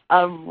Yoga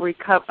of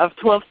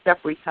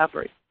 12-Step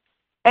Recovery.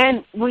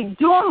 And we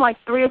do them like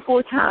 3 or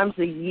 4 times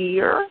a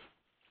year.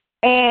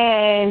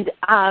 And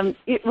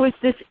it was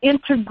this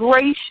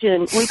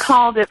integration. We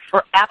called it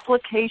for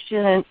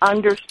application and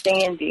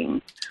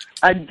understanding,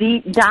 a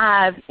deep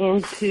dive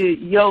into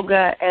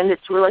yoga and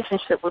its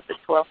relationship with the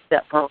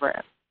 12-Step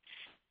program.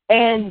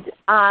 And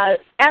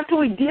after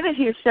we did it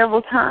here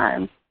several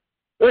times,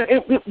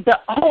 the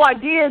whole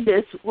idea of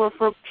this were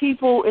for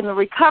people in the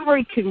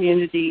recovery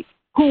community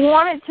who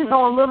wanted to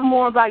know a little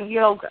more about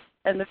yoga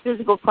and the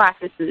physical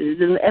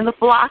practices and the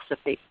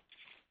philosophy.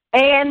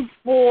 And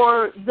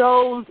for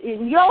those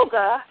in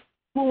yoga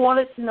who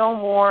wanted to know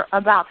more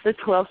about the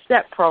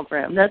 12-Step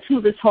program. That's who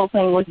this whole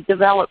thing was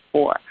developed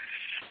for.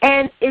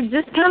 And it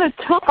just kind of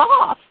took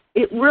off.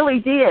 It really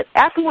did.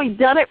 After we'd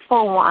done it for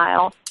a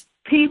while,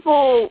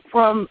 people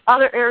from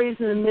other areas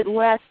in the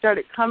Midwest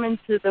started coming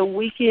to the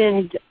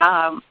weekend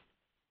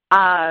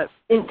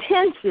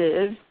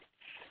intensives.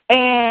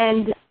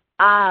 And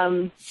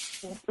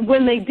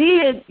when they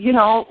did,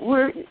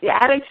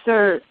 addicts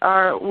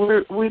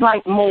we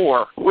like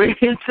more.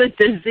 It's a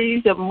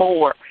disease of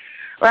more,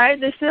 right?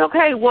 They said,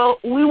 okay, well,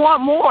 we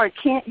want more.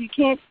 You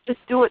can't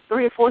just do it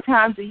 3 or 4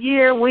 times a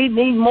year. We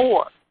need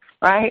more,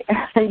 right?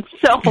 And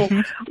so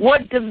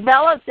what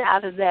developed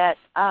out of that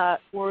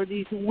were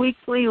these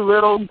weekly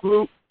little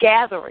group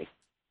gatherings.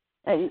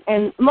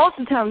 And most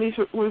of the time these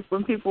were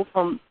from people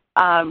from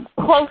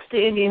close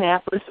to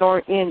Indianapolis or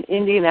in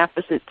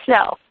Indianapolis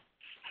itself.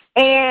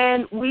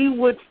 And we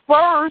would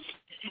first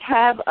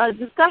have a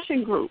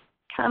discussion group,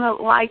 kind of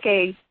like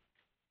a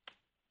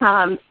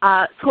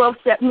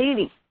 12-step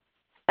meeting.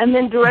 And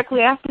then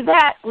directly after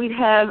that, we'd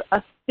have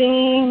a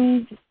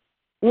themed,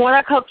 what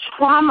I call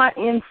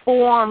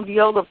trauma-informed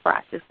yoga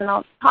practice. And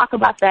I'll talk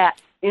about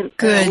that in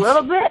a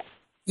little bit.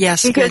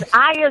 Yes, because good.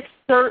 I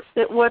assert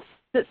that what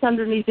sits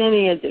underneath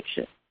any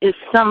addiction is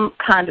some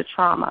kind of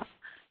trauma.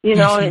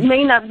 It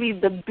may not be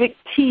the big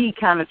T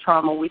kind of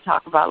trauma we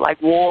talk about,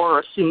 like war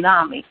or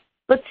tsunami,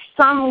 but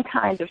some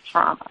kind of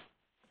trauma.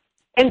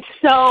 And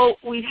so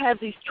we had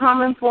these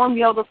trauma-informed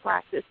yoga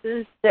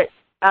practices that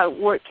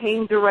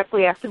came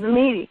directly after the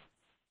meeting.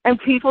 And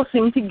people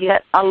seemed to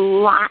get a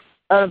lot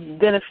of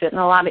benefit and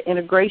a lot of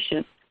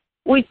integration.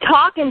 We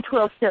talk in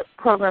 12-step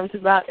programs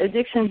about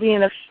addiction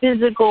being a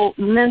physical,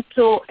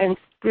 mental, and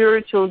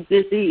spiritual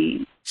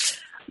disease.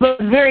 But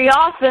very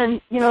often,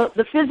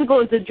 the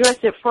physical is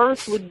addressed at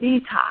first with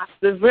detox,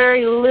 but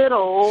very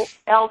little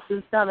else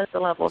is done at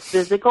the level of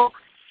physical.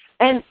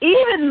 And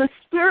even the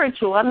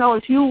spiritual, I know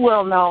as you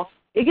well know,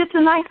 it gets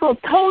a nice little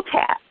toe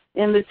tap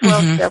in the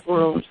 12-step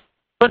rooms.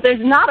 But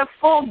there's not a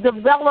full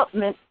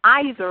development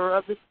either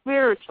of the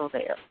spiritual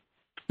there,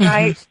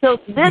 right? So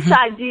this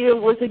idea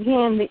was,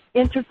 again, the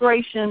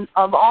integration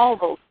of all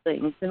those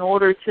things in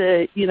order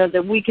to,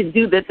 that we can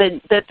do that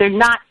they're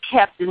not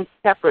kept in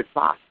separate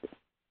boxes.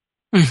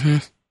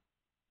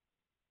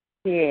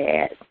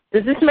 Yeah.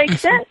 Does this make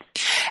sense?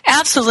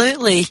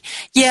 Absolutely.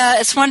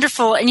 Yeah, it's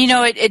wonderful. And,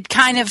 it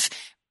kind of,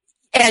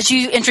 as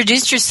you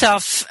introduced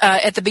yourself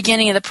at the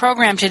beginning of the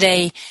program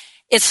today,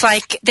 it's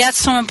like that's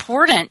so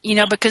important,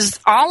 because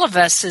all of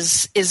us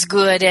is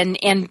good.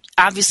 And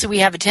obviously we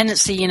have a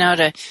tendency,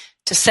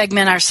 to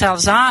segment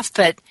ourselves off.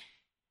 But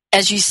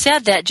as you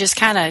said, that just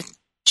kind of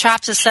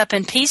chops us up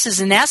in pieces.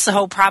 And that's the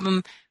whole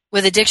problem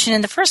with addiction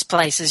in the first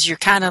place, is you're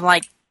kind of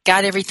like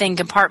got everything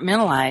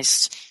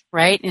compartmentalized,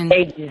 right? And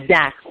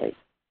exactly.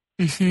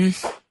 Yeah,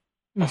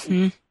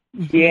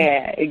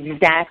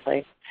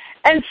 exactly.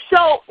 And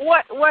so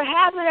what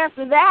happened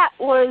after that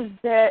was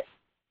that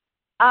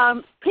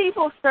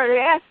people started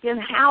asking,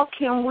 how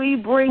can we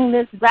bring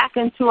this back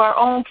into our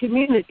own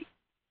community?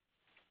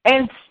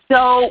 And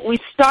so we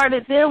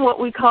started then what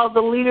we call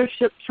the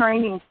leadership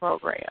training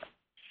program.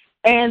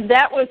 And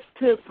that was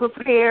to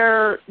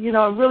prepare,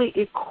 really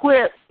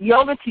equip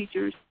yoga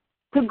teachers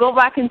to go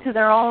back into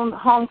their own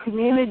home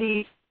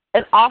community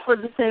and offer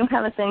the same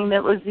kind of thing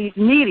that was these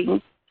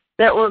meetings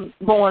that were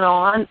going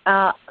on,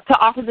 to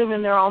offer them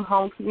in their own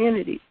home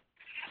communities.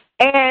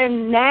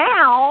 And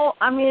now,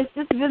 I mean, it's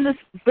just been this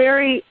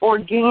very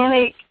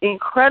organic,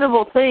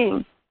 incredible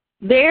thing.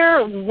 There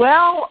are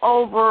well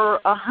over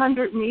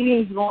 100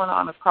 meetings going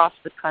on across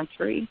the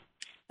country.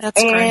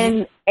 That's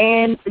great.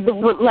 And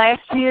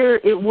last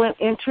year it went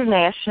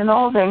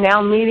international. There are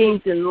now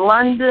meetings in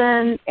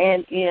London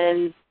and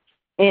in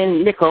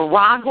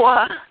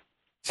Nicaragua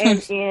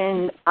and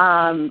in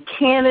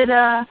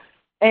Canada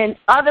and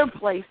other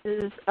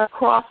places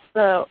across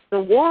the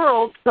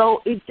world.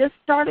 So it just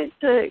started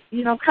to,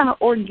 kind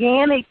of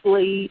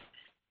organically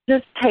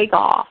just take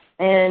off.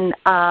 And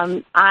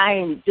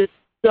I'm just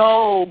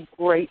so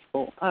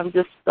grateful. I'm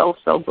just so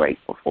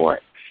grateful for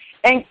it.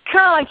 And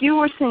kind of like you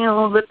were saying a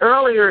little bit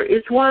earlier,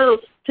 it's one of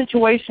those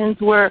situations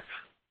where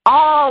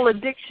all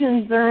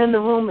addictions are in the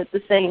room at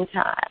the same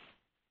time.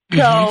 Mm-hmm.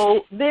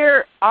 So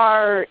there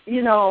are,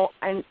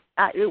 and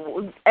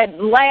at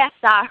last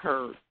I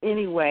heard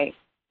anyway,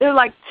 there are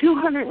like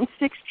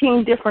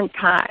 216 different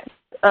kinds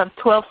of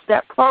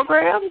 12-step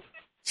programs.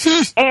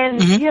 And,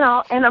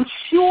 mm-hmm. And I'm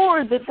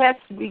sure that that's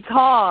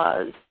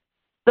because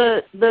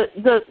that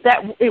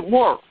it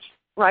works,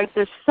 right?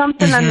 There's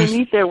something mm-hmm.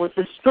 underneath there with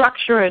the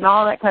structure and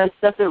all that kind of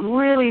stuff that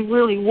really,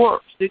 really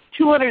works. There's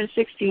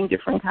 216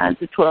 different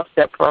kinds of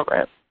 12-step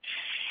programs.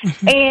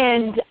 Mm-hmm.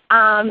 And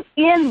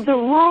in the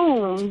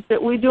rooms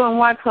that we do in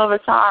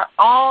Y12SR,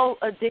 all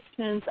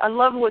addictions, I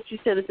love what you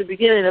said at the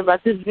beginning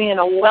about this being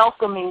a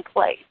welcoming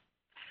place,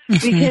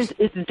 mm-hmm. because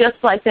it's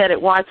just like that at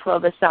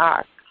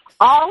Y12SR.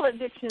 All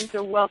addictions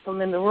are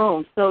welcome in the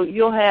room. So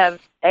you'll have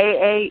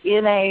AA,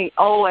 NA,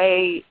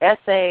 OA,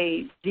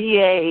 SA,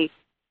 GA,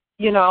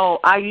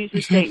 I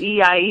usually say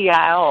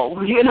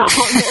EIEIO,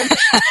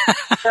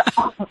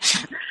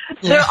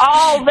 they're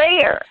all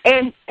there.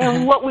 And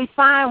what we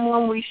find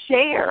when we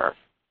share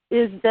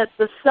is that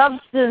the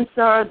substance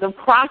or the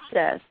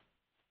process,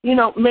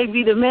 may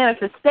be the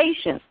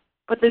manifestation,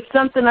 but there's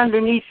something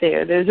underneath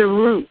there. There's a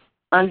root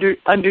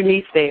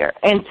underneath there.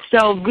 And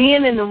so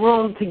being in the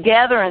room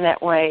together in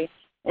that way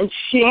and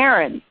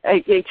sharing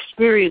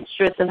experience,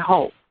 stress, and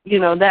hope,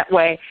 that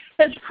way,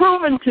 has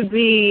proven to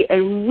be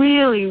a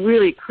really,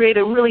 really create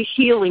a really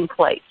healing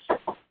place,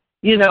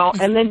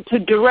 and then to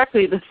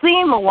directly, the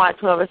theme of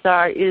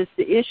Y12SR is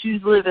the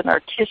issues live in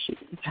our tissues.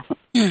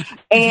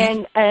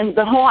 Mm-hmm. And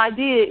the whole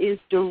idea is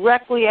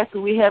directly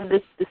after we have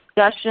this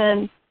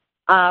discussion,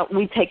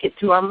 we take it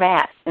to our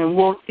mat and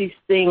work these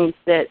things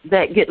that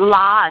get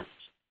lodged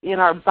in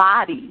our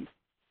bodies.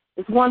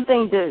 It's one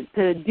thing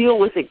to deal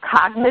with it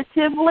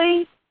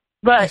cognitively,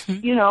 but,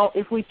 mm-hmm.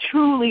 If we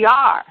truly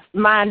are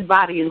mind,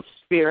 body, and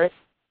spirit,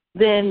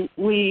 then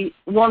we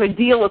want to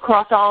deal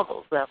across all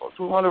those levels.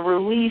 We want to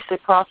release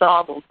across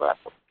all those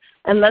levels.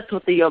 And that's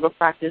what the yoga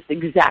practice,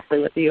 exactly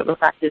what the yoga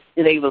practice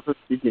enables us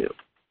to do.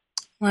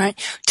 Right.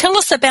 Tell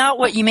us about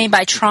what you mean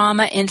by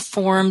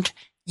trauma-informed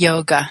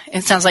yoga.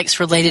 It sounds like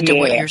it's related to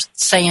what you're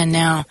saying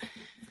now.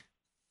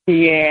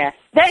 Yeah.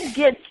 That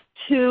gets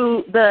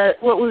to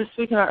what we were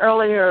speaking about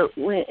earlier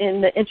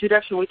in the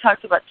introduction. We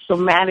talked about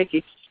somatic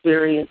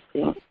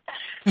experiencing.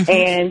 Mm-hmm.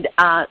 And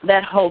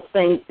that whole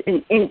thing.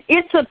 And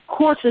it's a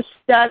course of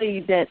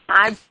study that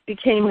I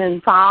became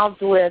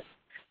involved with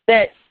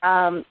that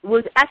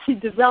was actually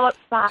developed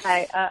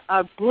by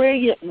a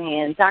brilliant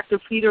man, Dr.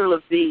 Peter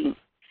Levine.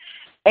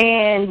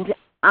 And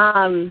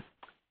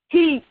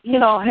he,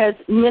 has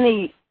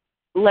many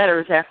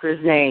letters after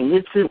his name.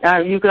 It's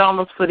you could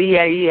almost put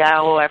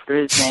E-I-E-I-O after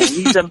his name.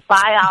 He's a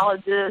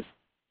biologist.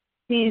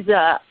 He's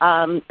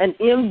an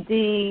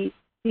MD.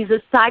 He's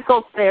a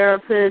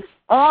psychotherapist.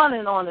 On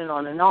and on and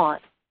on and on.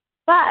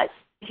 But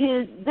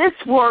this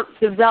work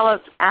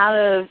developed out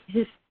of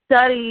his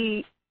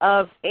study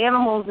of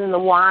animals in the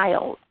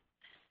wild.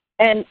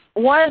 And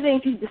one of the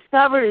things he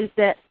discovered is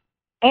that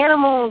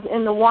animals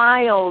in the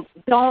wild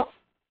don't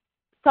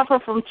suffer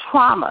from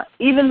trauma,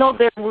 even though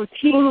they're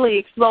routinely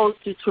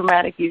exposed to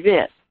traumatic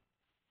events.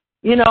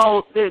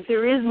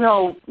 There is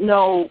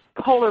no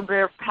polar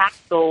bear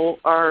Paxil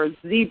or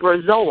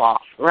zebra Zoloft,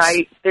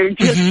 right? There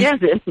just mm-hmm.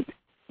 isn't.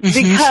 Mm-hmm.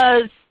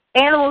 Because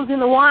animals in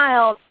the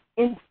wild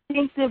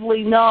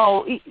instinctively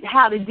know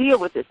how to deal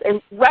with this, and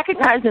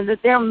recognizing that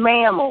they're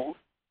mammals,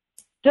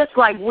 just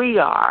like we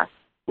are,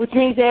 which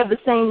means they have the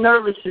same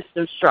nervous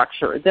system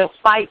structure. They'll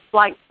fight,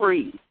 flight,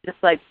 freeze, just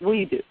like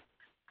we do,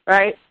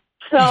 right?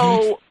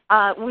 So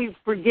we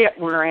forget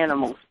we're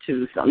animals,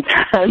 too,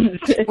 sometimes.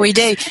 We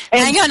do.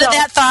 Hang on to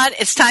that thought.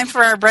 It's time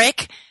for our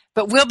break.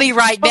 But we'll be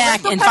right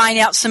back and find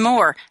out some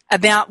more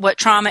about what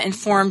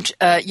trauma-informed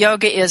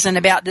yoga is and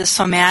about this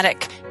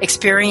somatic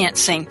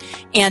experiencing.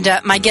 And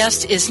my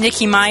guest is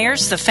Nikki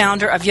Myers, the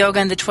founder of Yoga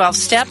and the 12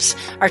 Steps.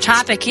 Our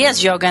topic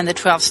is Yoga and the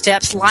 12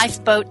 Steps,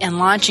 Lifeboat and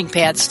Launching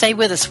Pad. Stay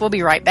with us. We'll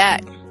be right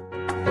back.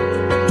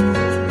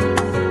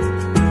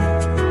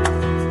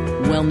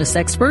 Wellness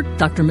expert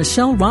Dr.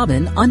 Michelle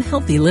Robin on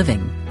Healthy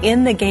Living.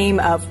 In the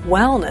game of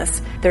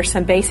wellness, there's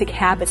some basic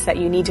habits that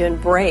you need to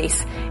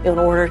embrace in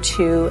order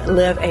to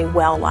live a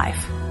well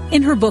life.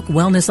 In her book,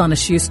 Wellness on a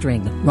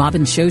Shoestring,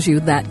 Robin shows you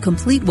that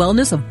complete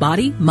wellness of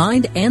body,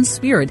 mind, and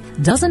spirit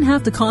doesn't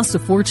have to cost a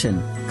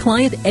fortune.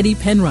 Client Eddie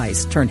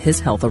Penrice turned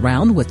his health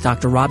around with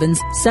Dr. Robin's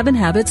 7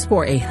 Habits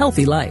for a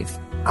Healthy Life.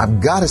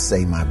 I've got to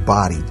say my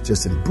body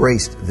just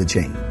embraced the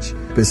change.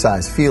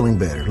 Besides feeling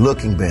better,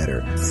 looking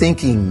better,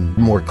 thinking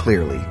more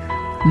clearly.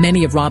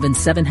 Many of Robin's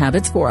 7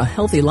 Habits for a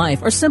Healthy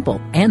Life are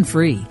simple and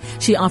free.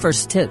 She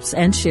offers tips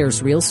and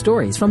shares real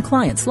stories from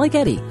clients like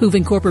Eddie, who've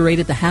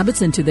incorporated the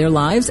habits into their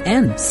lives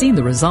and seen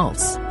the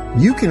results.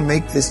 You can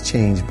make this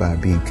change by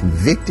being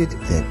convicted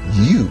that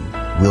you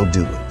will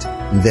do it,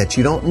 that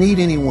you don't need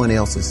anyone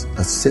else's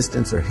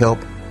assistance or help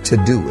to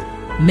do it.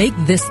 Make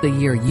this the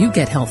year you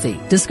get healthy.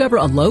 Discover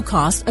a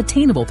low-cost,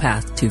 attainable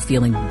path to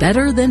feeling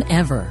better than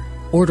ever.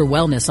 Order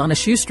Wellness on a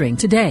Shoestring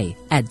today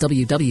at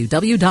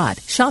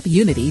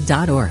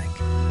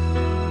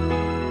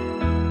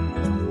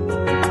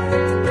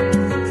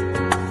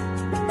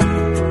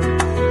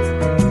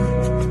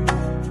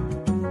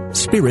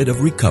Spirit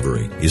of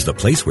Recovery is the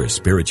place where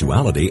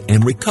spirituality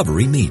and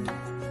recovery meet,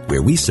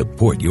 where we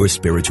support your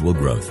spiritual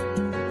growth.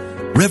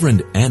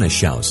 Reverend Anna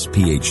Schaus,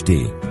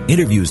 Ph.D.,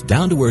 interviews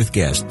down-to-earth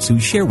guests who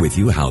share with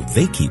you how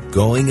they keep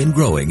going and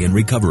growing in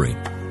recovery.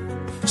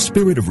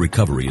 Spirit of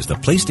Recovery is the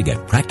place to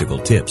get practical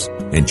tips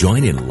and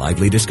join in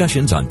lively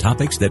discussions on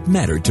topics that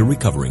matter to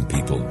recovering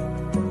people.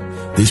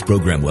 This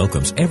program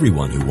welcomes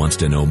everyone who wants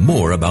to know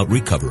more about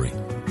recovery.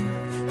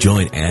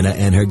 Join Anna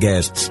and her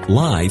guests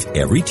live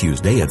every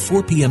Tuesday at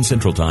 4 p.m.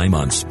 Central Time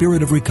on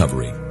Spirit of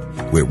Recovery,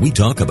 where we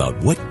talk about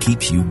what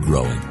keeps you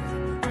growing.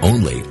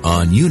 Only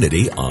on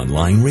Unity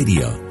Online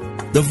Radio,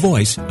 the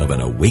voice of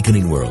an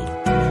awakening world.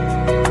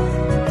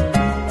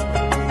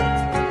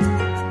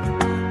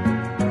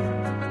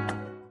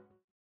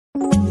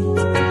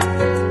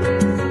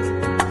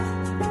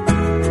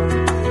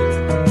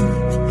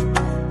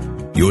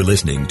 You're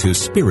listening to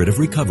Spirit of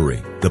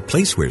Recovery, the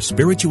place where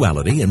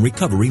spirituality and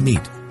recovery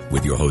meet,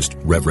 with your host,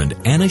 Reverend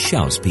Anna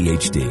Schaus,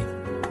 Ph.D.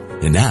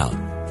 And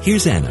now,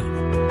 here's Anna.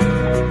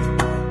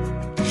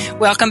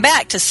 Welcome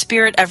back to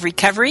Spirit of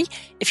Recovery.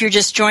 If you're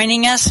just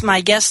joining us,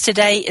 my guest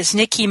today is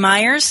Nikki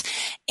Myers,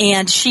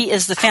 and she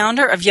is the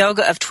founder of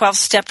Yoga of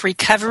 12-Step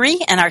Recovery,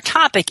 and our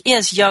topic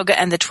is Yoga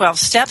and the 12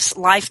 Steps,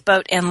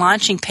 Lifeboat and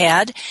Launching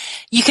Pad.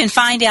 You can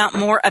find out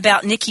more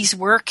about Nikki's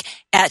work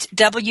at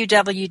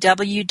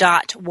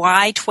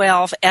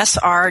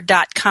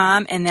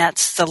www.y12sr.com, and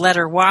that's the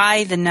letter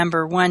Y, the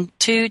number 1,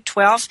 2,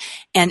 12,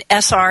 and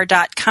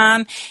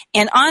sr.com.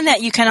 And on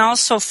that, you can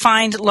also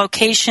find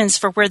locations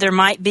for where there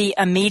might be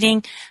a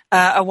meeting,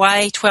 a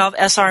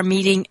Y12SR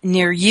meeting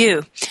near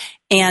you.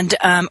 And,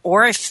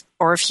 or if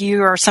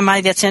you are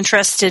somebody that's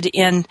interested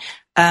in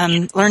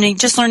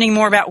learning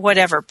more about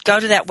whatever, go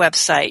to that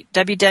website,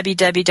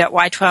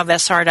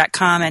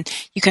 www.y12sr.com, and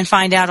you can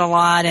find out a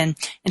lot and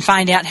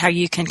find out how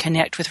you can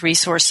connect with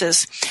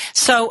resources.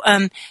 So,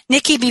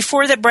 Nikki,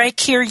 before the break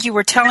here, you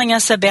were telling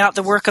us about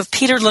the work of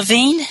Peter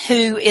Levine,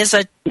 who is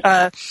a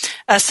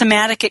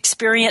somatic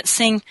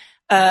experiencing.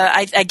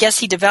 I guess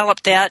he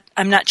developed that.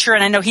 I'm not sure,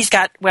 and I know he's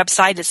got a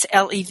website. It's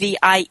Levine,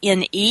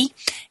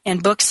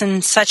 and books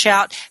and such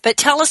out. But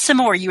tell us some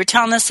more. You were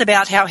telling us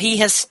about how he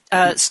has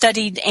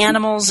studied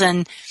animals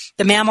and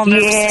the mammal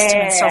nervous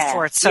system and so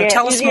forth. So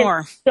tell us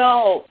more.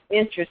 So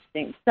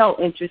interesting, and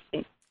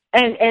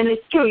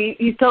it's true.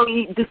 So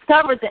he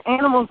discovered the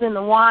animals in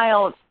the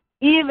wild,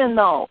 even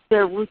though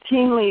they're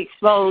routinely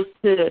exposed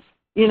to,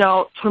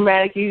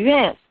 traumatic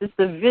events. It's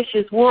a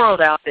vicious world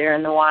out there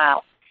in the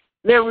wild.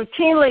 They're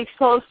routinely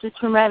exposed to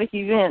traumatic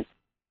events.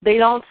 They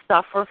don't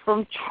suffer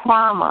from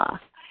trauma.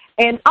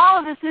 And all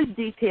of this is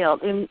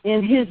detailed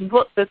in his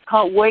book that's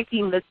called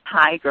Waking the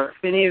Tiger.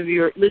 If any of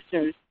your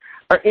listeners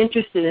are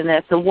interested in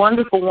that, it's a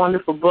wonderful,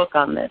 wonderful book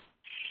on this.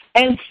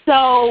 And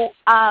so,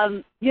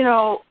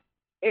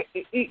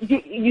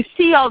 you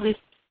see all these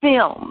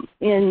films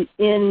in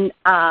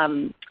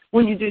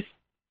when you do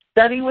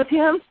study with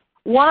him.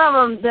 One of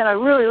them that I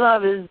really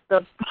love is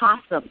the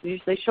possum.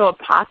 They show a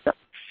possum.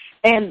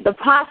 And the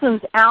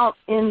possum's out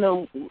in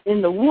the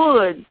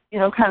woods,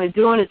 kind of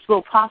doing its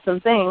little possum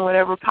thing,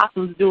 whatever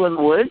possums do in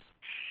the woods.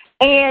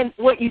 And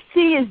what you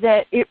see is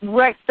that it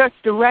starts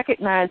to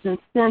recognize and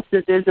sense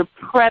that there's a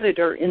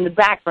predator in the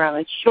background.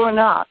 And sure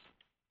enough,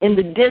 in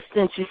the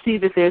distance, you see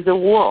that there's a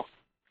wolf,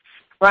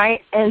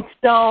 right? And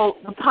so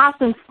the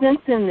possum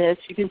sensing this,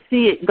 you can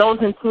see it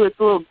goes into its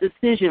little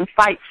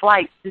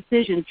fight-flight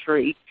decision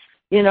tree.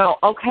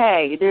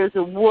 Okay, there's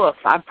a wolf.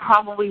 I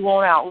probably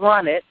won't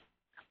outrun it.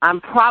 I'm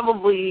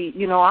probably,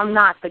 I'm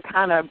not the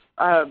kind of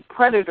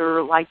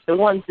predator like the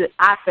ones that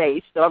I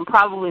face, so I'm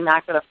probably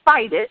not going to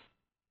fight it.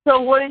 So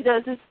what it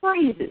does is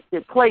freezes.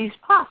 It plays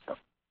possum,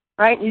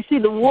 right? You see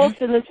the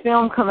wolf in this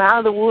film come out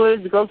of the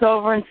woods, goes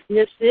over and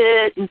sniffs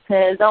it and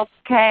says,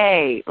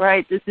 okay,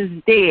 right, this is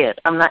dead.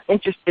 I'm not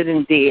interested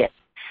in dead.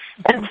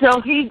 And so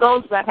he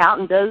goes back out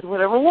and does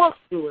whatever wolves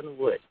do in the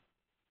woods.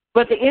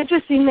 But the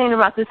interesting thing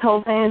about this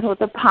whole thing is what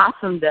the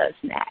possum does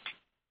next.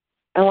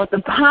 And what the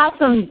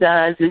possum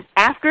does is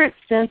after it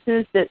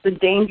senses that the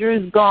danger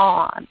is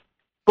gone,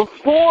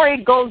 before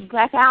it goes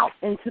back out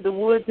into the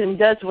woods and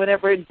does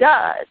whatever it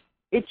does,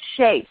 it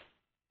shakes,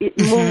 it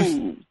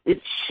moves,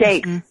 it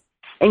shakes.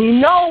 And you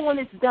know when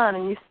it's done,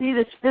 and you see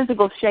this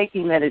physical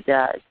shaking that it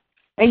does.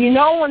 And you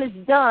know when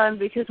it's done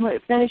because when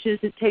it finishes,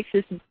 it takes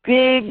this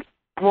big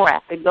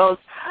breath. It goes,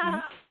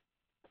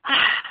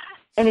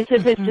 and it's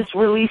as if it's just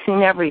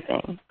releasing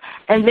everything.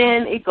 And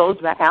then it goes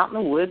back out in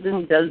the woods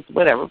and does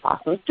whatever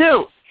possums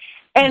do.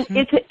 And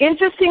it's an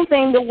interesting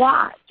thing to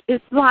watch.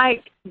 It's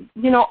like,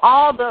 you know,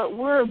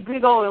 we're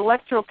big old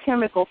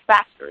electrochemical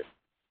factors.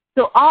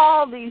 So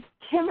all these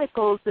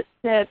chemicals that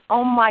said,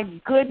 oh, my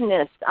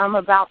goodness, I'm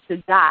about to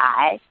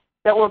die,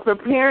 that were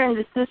preparing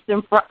the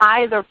system for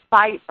either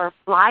fight or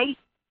flight,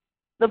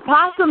 the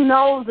possum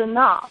knows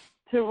enough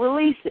to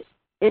release it.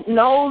 It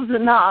knows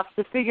enough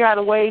to figure out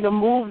a way to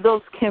move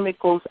those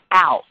chemicals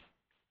out.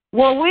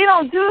 Well, we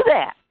don't do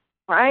that,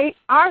 right?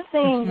 Our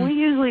thing, we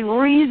usually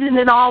reason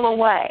it all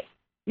away.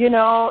 You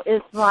know,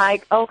 it's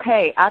like,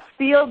 okay, I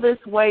feel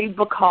this way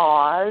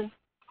because,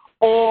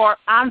 or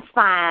I'm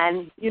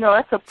fine. You know,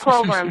 that's a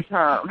program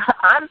term.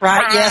 I'm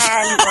right, fine, yes.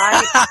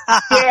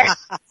 right?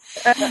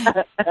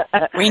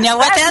 Yeah. We know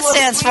what that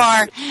stands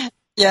for.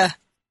 Yeah.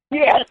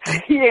 Yes,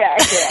 yeah.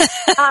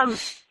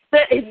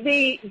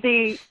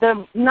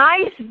 The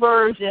nice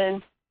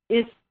version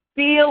is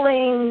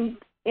feeling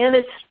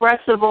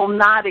inexpressible,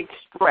 not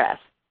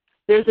expressed.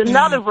 There's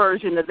another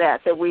version of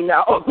that we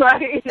know,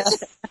 right?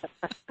 Yes.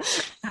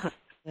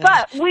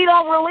 But we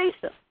don't release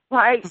them,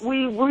 right?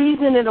 We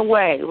reason it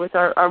away with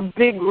our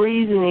big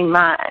reasoning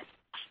mind.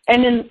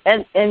 And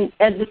at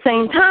the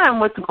same time,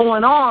 what's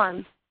going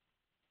on,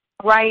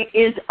 right,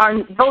 is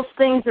those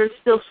things are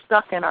still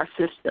stuck in our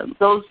system.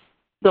 Those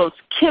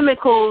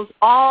chemicals,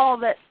 all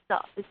that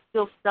stuff is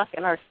still stuck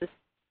in our system,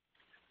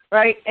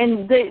 right?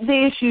 And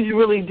the issues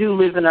really do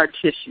live in our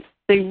tissues.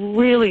 They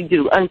really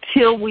do,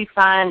 until we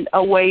find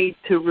a way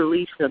to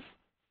release them,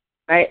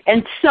 right?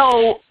 And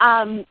so,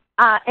 and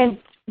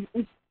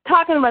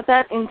talking about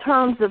that in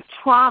terms of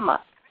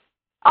trauma,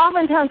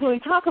 oftentimes when we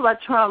talk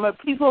about trauma,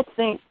 people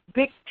think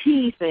big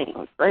T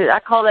things, right? I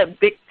call that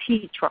big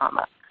T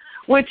trauma,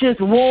 which is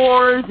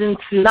wars and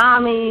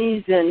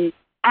tsunamis and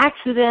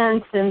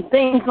accidents and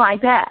things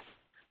like that.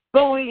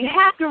 But we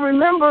have to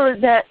remember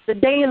that the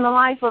day in the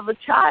life of a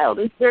child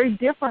is very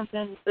different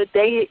than the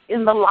day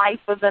in the life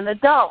of an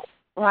adult,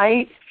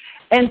 right?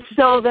 And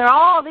so there are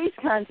all these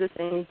kinds of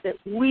things that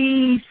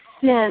we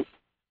sense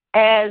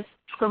as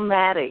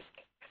traumatic,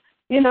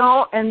 you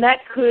know, and that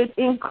could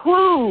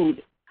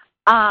include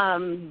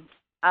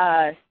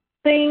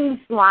things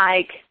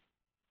like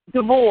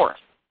divorce,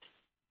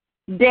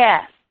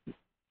 death,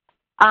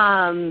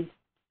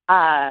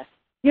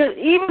 you know,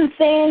 even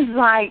things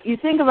like, you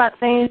think about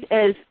things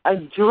as a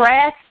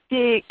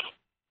drastic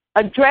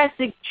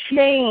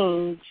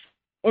change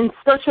in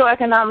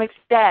socioeconomic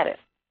status.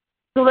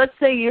 So let's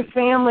say your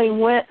family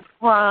went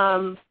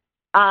from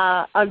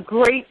a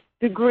great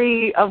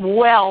degree of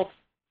wealth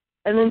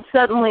and then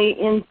suddenly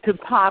into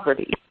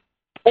poverty,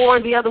 or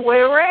the other way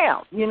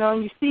around. You know,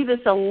 and you see this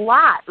a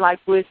lot, like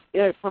with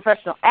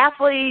professional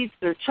athletes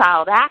or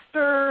child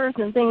actors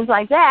and things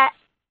like that.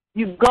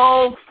 You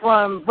go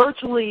from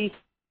virtually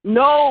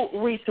no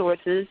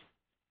resources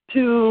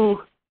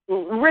to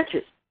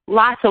riches,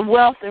 lots of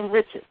wealth and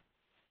riches.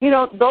 You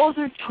know, those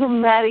are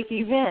traumatic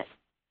events.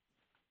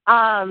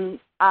 You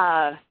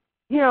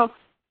know,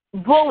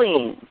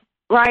 bullying,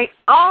 right?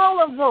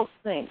 All of those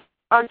things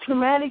are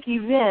traumatic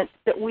events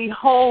that we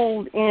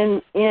hold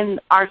in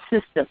our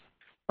system,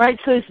 right?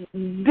 So it's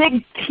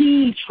big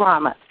T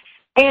trauma.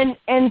 And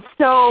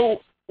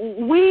so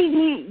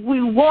we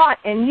want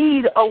and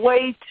need a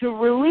way to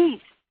release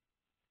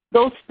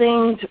those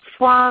things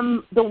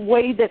from the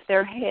way that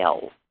they're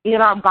held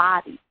in our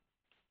body,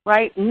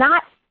 right?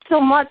 Not so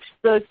much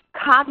the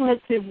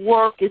cognitive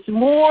work, it's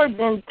more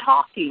than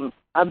talking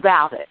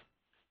about it,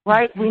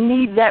 right? We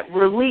need that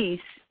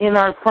release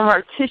from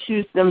our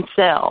tissues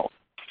themselves.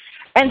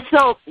 And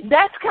so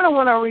that's kind of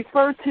what I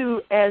refer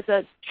to as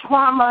a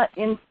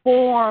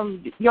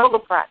trauma-informed yoga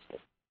practice,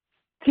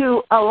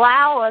 to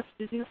allow us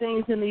to do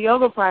things in the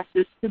yoga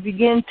practice to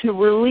begin to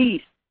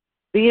release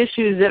the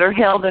issues that are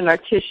held in our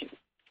tissues.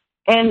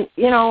 And,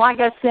 you know, like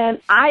I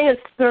said, I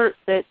assert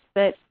that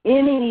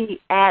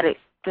any addict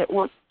that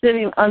was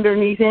sitting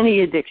underneath any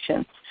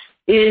addiction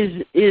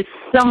is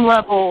some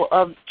level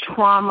of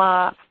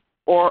trauma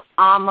or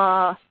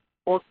ama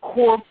or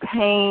core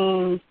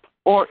pain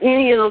or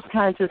any of those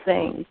kinds of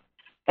things.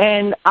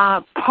 And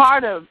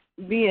part of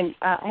being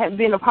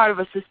a part of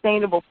a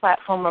sustainable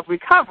platform of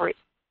recovery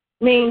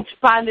means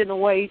finding a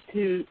way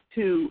to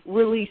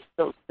release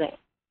those things.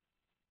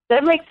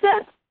 That makes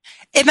sense?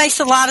 It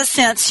makes a lot of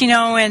sense, you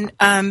know, and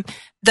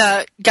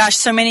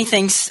so many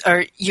things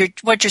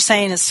what you're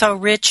saying is so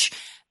rich.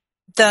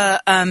 The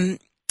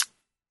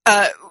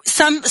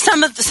some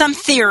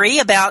theory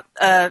about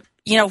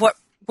you know, what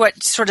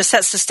what sort of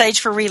sets the stage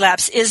for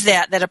relapse is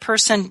that a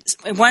person,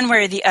 one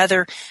way or the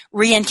other,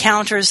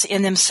 re-encounters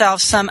in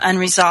themselves some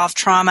unresolved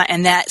trauma,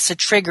 and that's a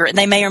trigger.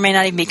 They may or may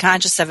not even be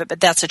conscious of it, but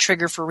that's a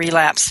trigger for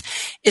relapse.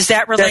 Is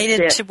that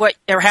related to what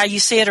or how you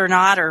see it or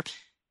not? Or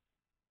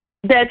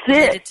that's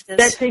it.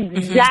 That's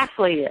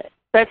exactly it.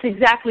 That's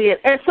exactly it.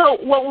 And so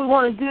what we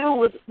want to do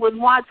with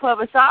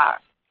Y12SR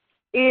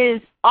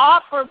is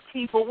offer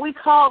people, we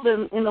call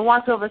them in the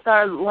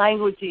Y12SR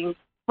languaging,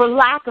 for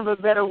lack of a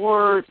better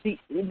word,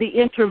 the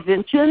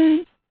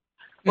intervention,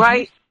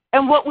 right?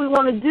 And what we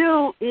want to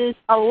do is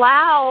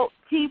allow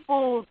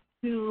people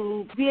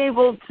to be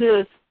able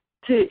to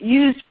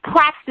use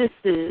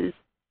practices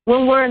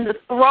when we're in the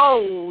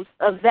throes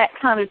of that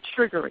kind of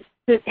triggering,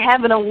 to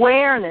have an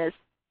awareness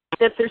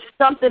that there's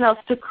something else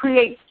to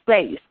create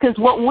space. Because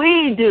what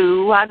we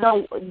do, I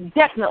know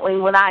definitely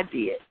what I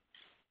did,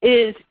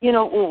 is,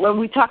 when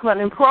we talk about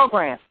in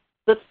programs,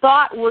 the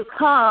thought would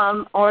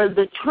come or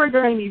the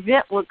triggering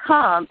event would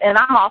come, and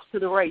I'm off to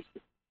the races.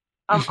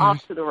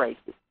 Off to the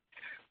races,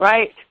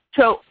 right?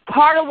 So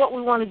part of what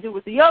we want to do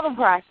with the yoga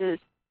practice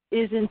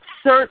is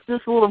insert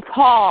this little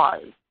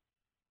pause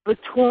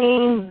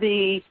between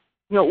the,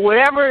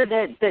 whatever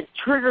that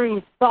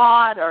triggering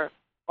thought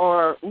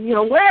or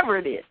whatever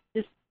it is.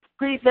 Just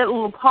create that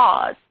little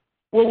pause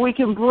where we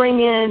can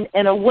bring in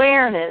an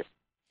awareness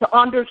to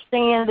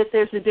understand that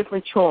there's a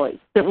different choice,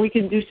 that we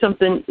can do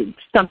something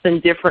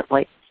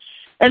differently.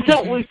 And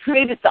so we've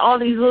created all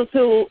these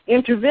little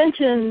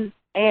interventions,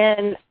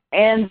 and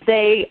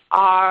they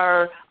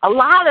are, a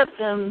lot of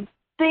them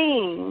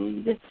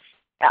themed,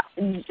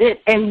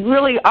 and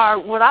really are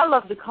what I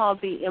love to call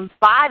the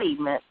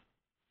embodiment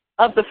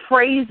of the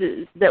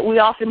phrases that we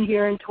often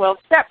hear in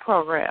 12-step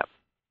programs.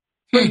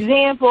 For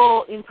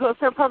example, in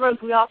 12-step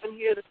programs, we often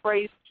hear the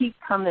phrase, keep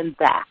coming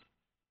back.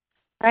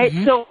 Right?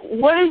 So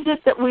what is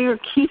it that we are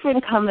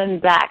keeping coming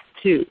back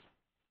to?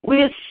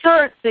 We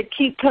assert that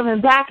keep coming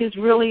back is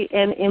really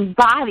an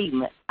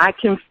embodiment. I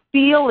can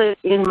feel it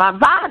in my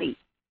body,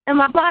 and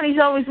my body's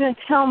always going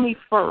to tell me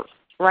first,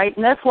 right?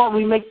 And that's why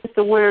we make this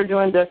aware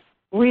during the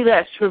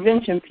relapse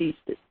prevention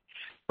pieces,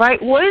 right?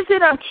 What is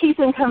it I'm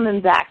keeping coming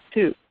back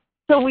to?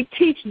 So we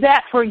teach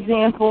that, for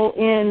example,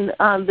 in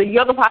the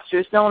yoga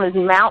posture is known as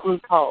mountain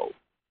pose.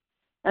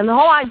 And the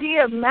whole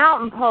idea of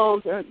mountain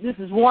pose, this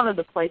is one of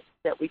the places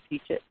that we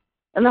teach it.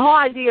 And the whole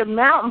idea of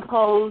mountain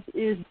pose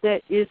is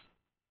that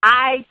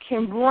I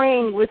can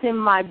bring within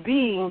my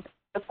being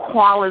the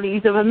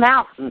qualities of a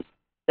mountain,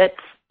 that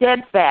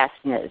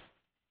steadfastness,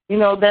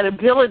 that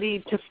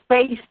ability to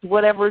face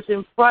whatever's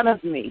in front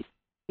of me,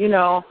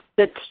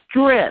 that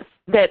strength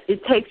that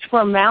it takes for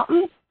a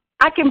mountain.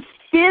 I can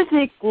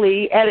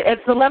physically,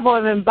 at the level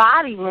of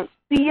embodiment,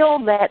 feel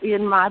that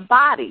in my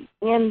body.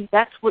 And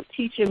that's what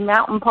teaching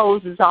mountain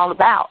pose is all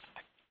about.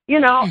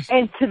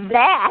 And to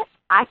that,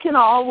 I can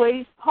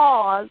always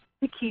pause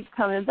to keep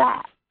coming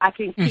back. I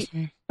can keep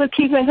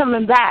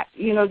coming back.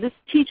 This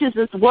teaches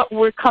us what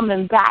we're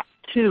coming back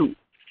to.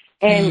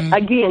 And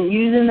again,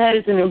 using that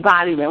as an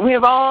embodiment. We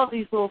have all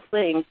these little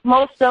things,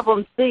 most of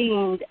them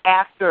themed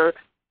after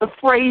the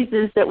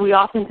phrases that we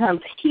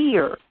oftentimes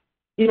hear,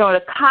 at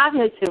a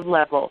cognitive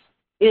level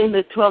in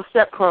the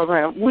 12-step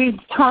program. We've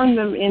turned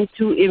them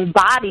into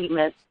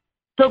embodiments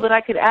so that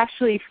I could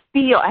actually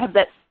I have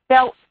that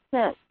felt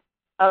sense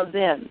of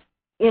them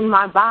in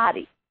my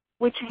body,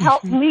 which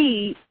helps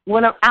me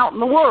when I'm out in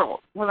the world,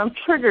 when I'm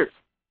triggered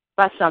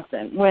by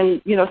something,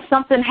 when,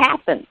 something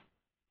happens,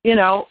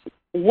 how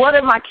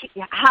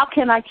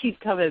can I keep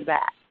coming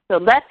back? So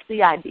that's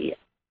the idea.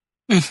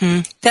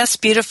 That's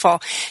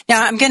beautiful.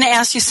 Now, I'm going to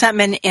ask you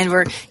something, and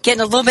we're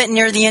getting a little bit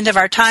near the end of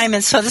our time,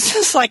 and so this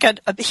is like a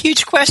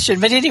huge question.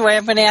 But anyway,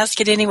 I'm going to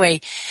ask it anyway.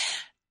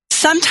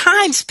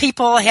 Sometimes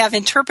people have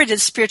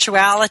interpreted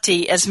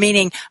spirituality as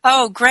meaning,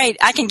 oh, great,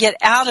 I can get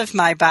out of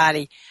my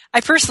body.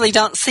 I personally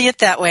don't see it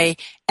that way,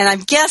 and I'm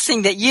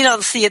guessing that you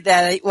don't see it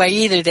that way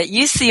either, that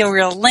you see a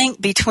real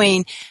link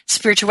between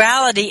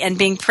spirituality and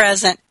being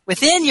present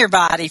within your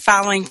body,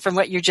 following from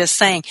what you're just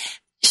saying.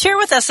 Share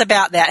with us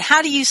about that.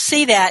 How do you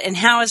see that, and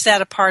how is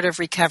that a part of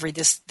recovery,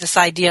 this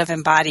idea of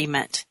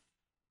embodiment?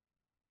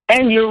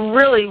 And you're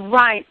really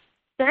right.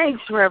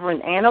 Thanks,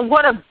 Reverend Anna.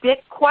 What a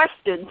big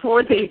question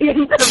toward the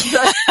end of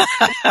the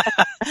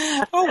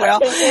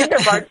end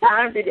of our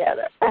time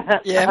together.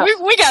 Yeah,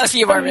 we got a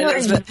few more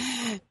minutes. But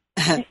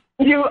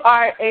you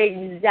are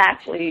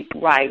exactly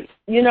right.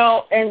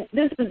 And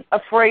this is a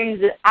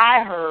phrase that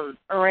I heard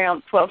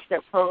around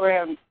 12-step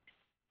programs,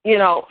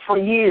 for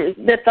years,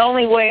 that the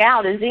only way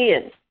out is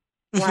in,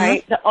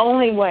 right? The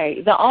only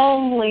way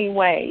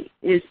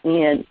is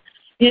in,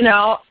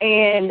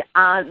 and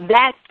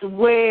that's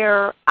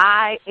where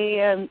I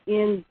am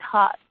in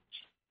touch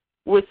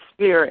with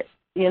spirit,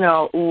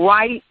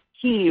 right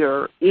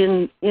here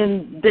in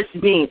this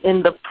being,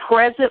 in the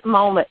present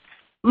moment.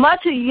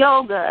 Much of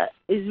yoga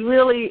is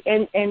really,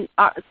 and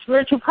our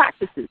spiritual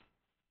practices,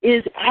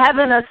 is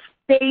having us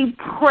stay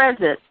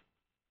present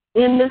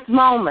in this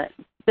moment,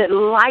 that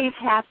life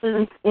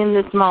happens in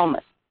this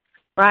moment,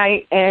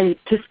 right? And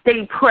to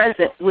stay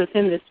present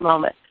within this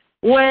moment.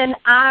 when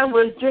I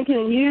was drinking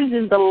and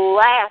using, the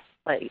last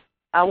place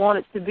I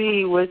wanted to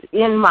be was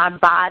in my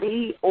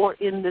body or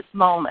in this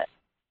moment.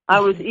 I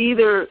was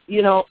either,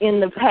 in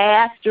the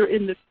past or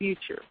in the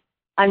future.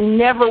 I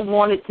never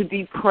wanted to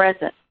be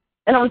present.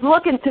 And I was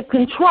looking to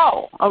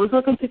control. I was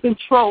looking to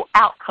control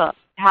outcomes,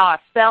 how I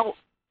felt,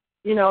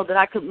 that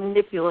I could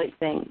manipulate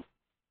things.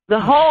 The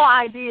whole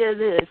idea of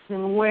this,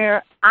 and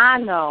where I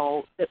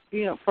know that,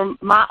 from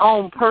my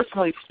own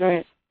personal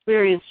experience,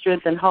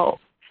 strength, and hope,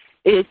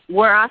 is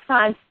where I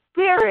find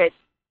spirit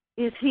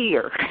is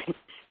here,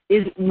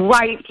 is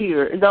right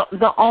here.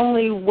 The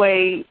only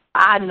way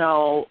I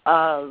know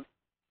of,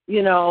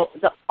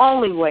 the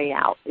only way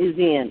out is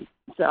in.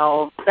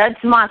 So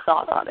that's my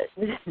thought on it.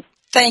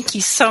 Thank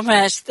you so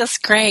much. That's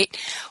great.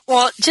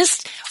 Well,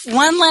 just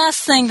one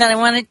last thing that I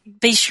want to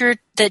be sure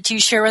that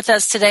you share with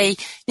us today,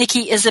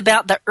 Nikki, is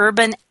about the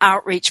Urban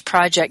Outreach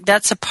Project.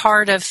 That's a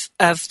part of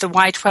the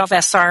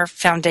Y12SR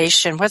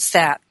Foundation. What's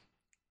that?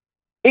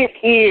 It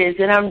is,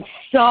 and I'm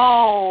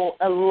so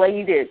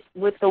elated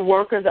with the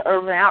work of the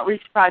Urban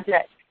Outreach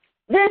Project.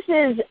 This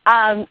is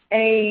all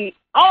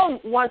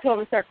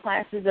Y12SR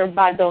classes are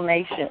by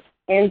donation,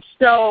 and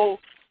so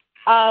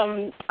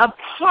a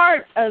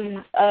part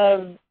of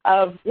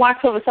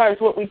Y12SR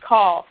is what we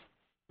call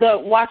the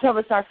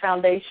Y12SR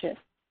Foundation.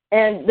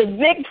 And the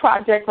big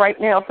project right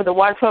now for the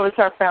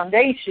Y12SR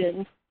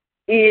Foundation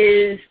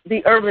is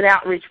the Urban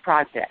Outreach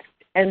Project.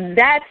 And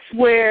that's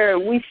where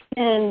we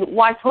send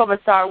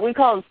Y12SR, we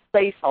call them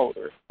space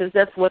holders, because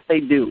that's what they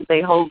do.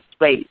 They hold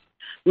space,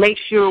 make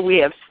sure we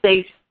have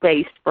safe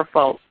space for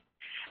folks.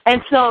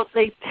 And so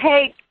they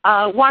take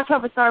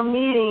Y12SR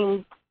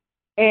meetings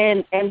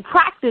and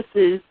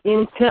practices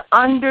into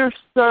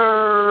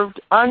underserved,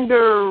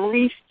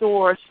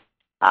 under-resourced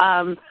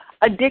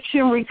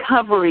addiction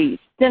recovery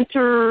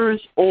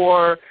centers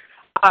or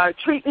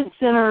treatment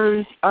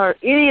centers or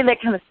any of that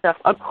kind of stuff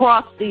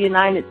across the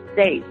United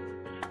States.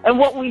 And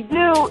what we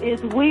do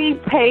is we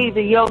pay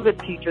the yoga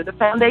teacher, the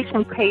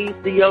foundation pays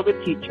the yoga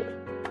teacher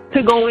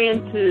to go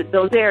into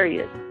those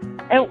areas.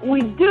 And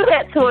we do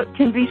that so it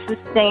can be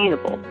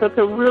sustainable, so it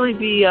can really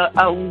be a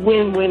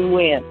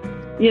win-win-win.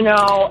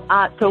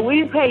 So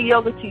we pay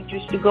yoga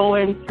teachers to go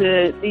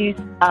into these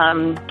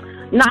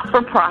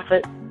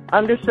not-for-profit,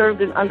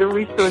 underserved and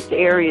under-resourced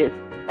areas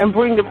and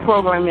bring the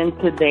program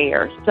into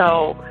there.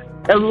 So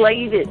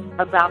elated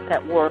about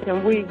that work.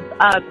 And we've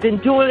been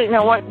doing it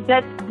now.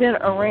 That's been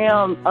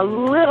around a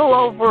little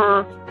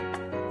over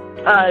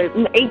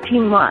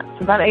 18 months,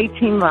 about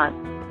 18 months.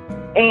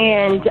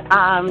 And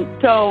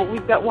so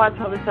we've got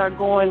Y12SR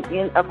going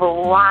in a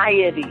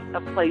variety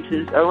of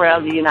places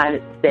around the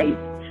United States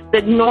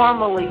that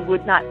normally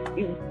would not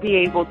be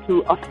able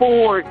to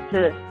afford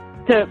to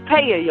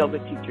pay a yoga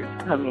teacher to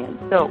come in.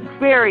 So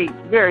very,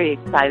 very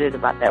excited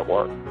about that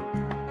work.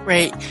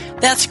 Great.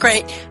 That's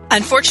great.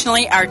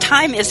 Unfortunately, our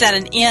time is at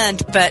an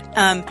end, but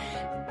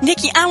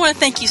Nikki, I want to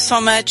thank you so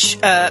much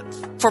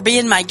for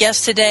being my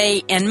guest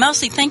today, and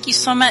mostly thank you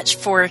so much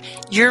for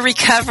your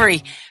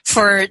recovery,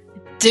 for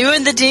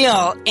doing the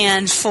deal,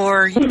 and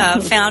for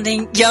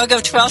founding Yoga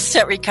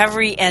 12-Step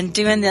Recovery and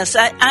doing this.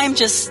 I'm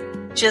just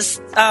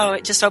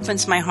it just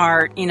opens my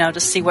heart, to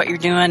see what you're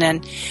doing,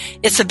 and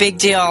it's a big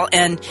deal,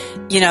 and,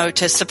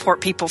 to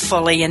support people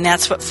fully, and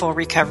that's what full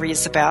recovery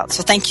is about.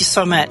 So thank you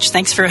so much.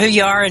 Thanks for who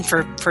you are and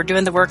for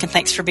doing the work, and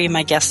thanks for being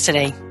my guest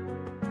today.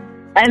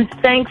 And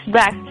thanks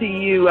back to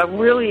you. I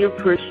really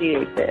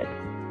appreciate it.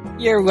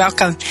 You're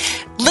welcome.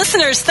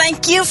 Listeners,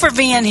 thank you for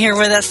being here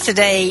with us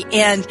today,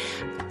 and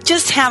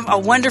just have a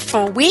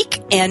wonderful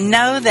week, and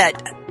know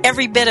that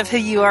every bit of who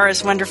you are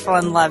is wonderful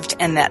and loved,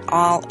 and that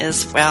all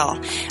is well.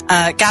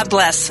 God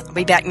bless. I'll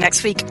be back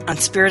next week on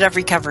Spirit of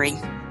Recovery.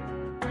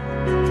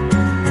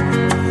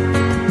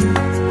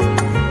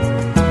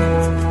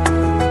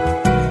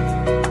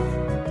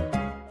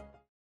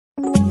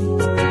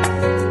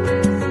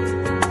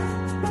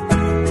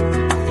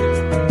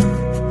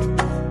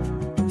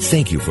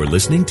 Thank you for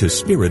listening to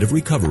Spirit of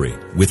Recovery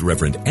with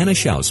Reverend Anna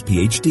Schaus,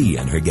 Ph.D.,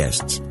 and her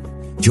guests.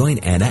 Join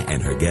Anna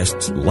and her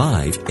guests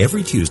live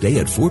every Tuesday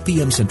at 4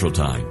 p.m. Central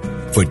Time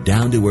for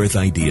down-to-earth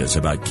ideas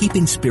about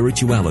keeping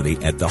spirituality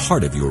at the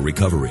heart of your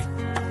recovery.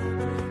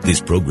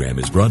 This program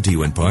is brought to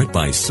you in part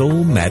by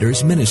Soul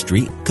Matters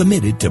Ministry,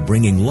 committed to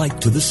bringing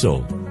light to the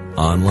soul.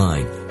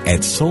 Online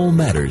at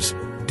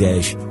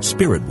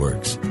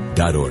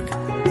soulmatters-spiritworks.org.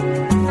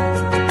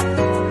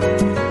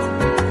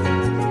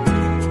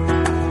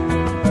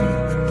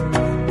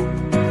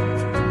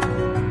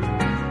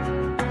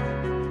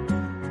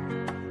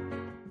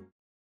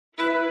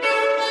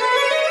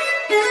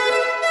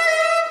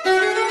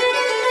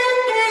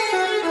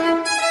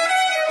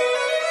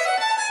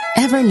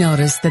 Ever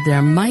notice that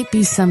there might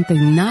be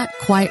something not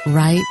quite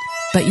right,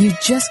 but you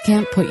just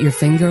can't put your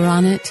finger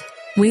on it?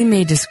 We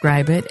may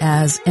describe it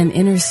as an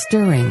inner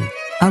stirring,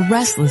 a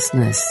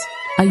restlessness,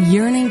 a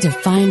yearning to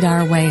find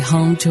our way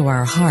home to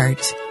our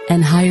heart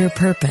and higher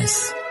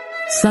purpose.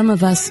 Some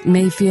of us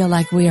may feel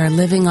like we are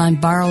living on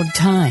borrowed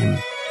time,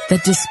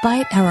 that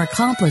despite our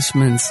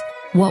accomplishments,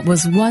 What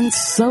was once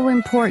so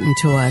important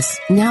to us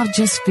now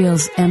just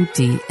feels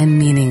empty and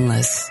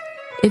meaningless.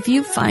 If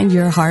you find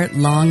your heart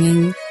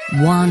longing,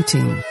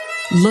 wanting,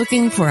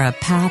 looking for a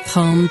path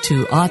home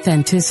to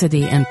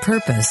authenticity and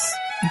purpose,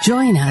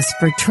 join us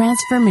for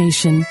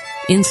transformation,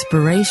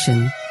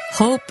 inspiration,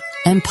 hope,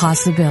 and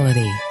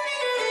possibility.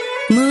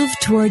 Move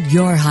toward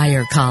your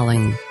higher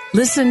calling.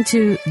 Listen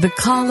to The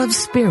Call of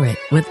Spirit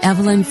with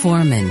Evelyn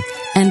Foreman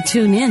and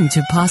tune in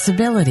to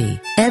Possibility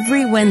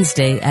every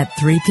Wednesday at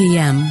 3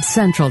 p.m.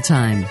 Central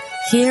Time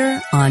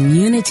here on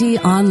Unity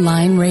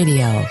Online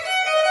Radio.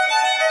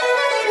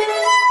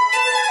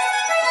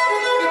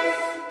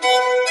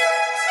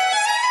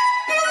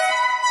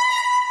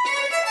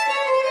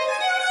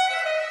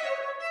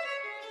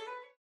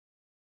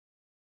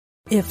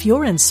 If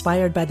you're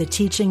inspired by the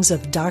teachings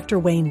of Dr.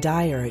 Wayne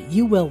Dyer,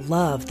 you will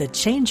love the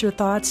Change Your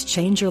Thoughts,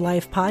 Change Your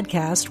Life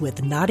podcast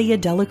with Nadia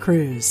Dela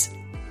Cruz.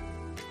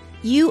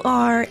 You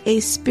are a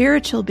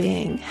spiritual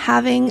being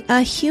having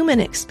a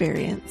human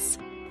experience.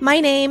 My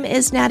name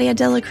is Nadia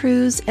Dela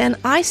Cruz, and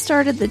I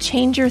started the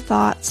Change Your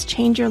Thoughts,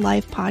 Change Your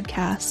Life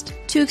podcast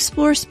to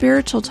explore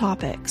spiritual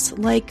topics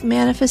like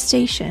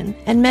manifestation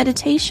and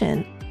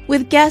meditation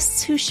with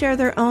guests who share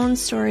their own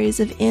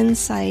stories of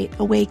insight,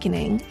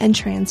 awakening, and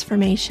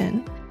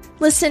transformation.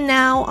 Listen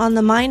now on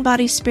the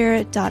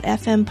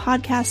mindbodyspirit.fm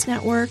podcast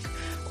network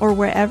or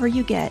wherever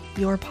you get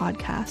your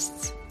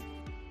podcasts.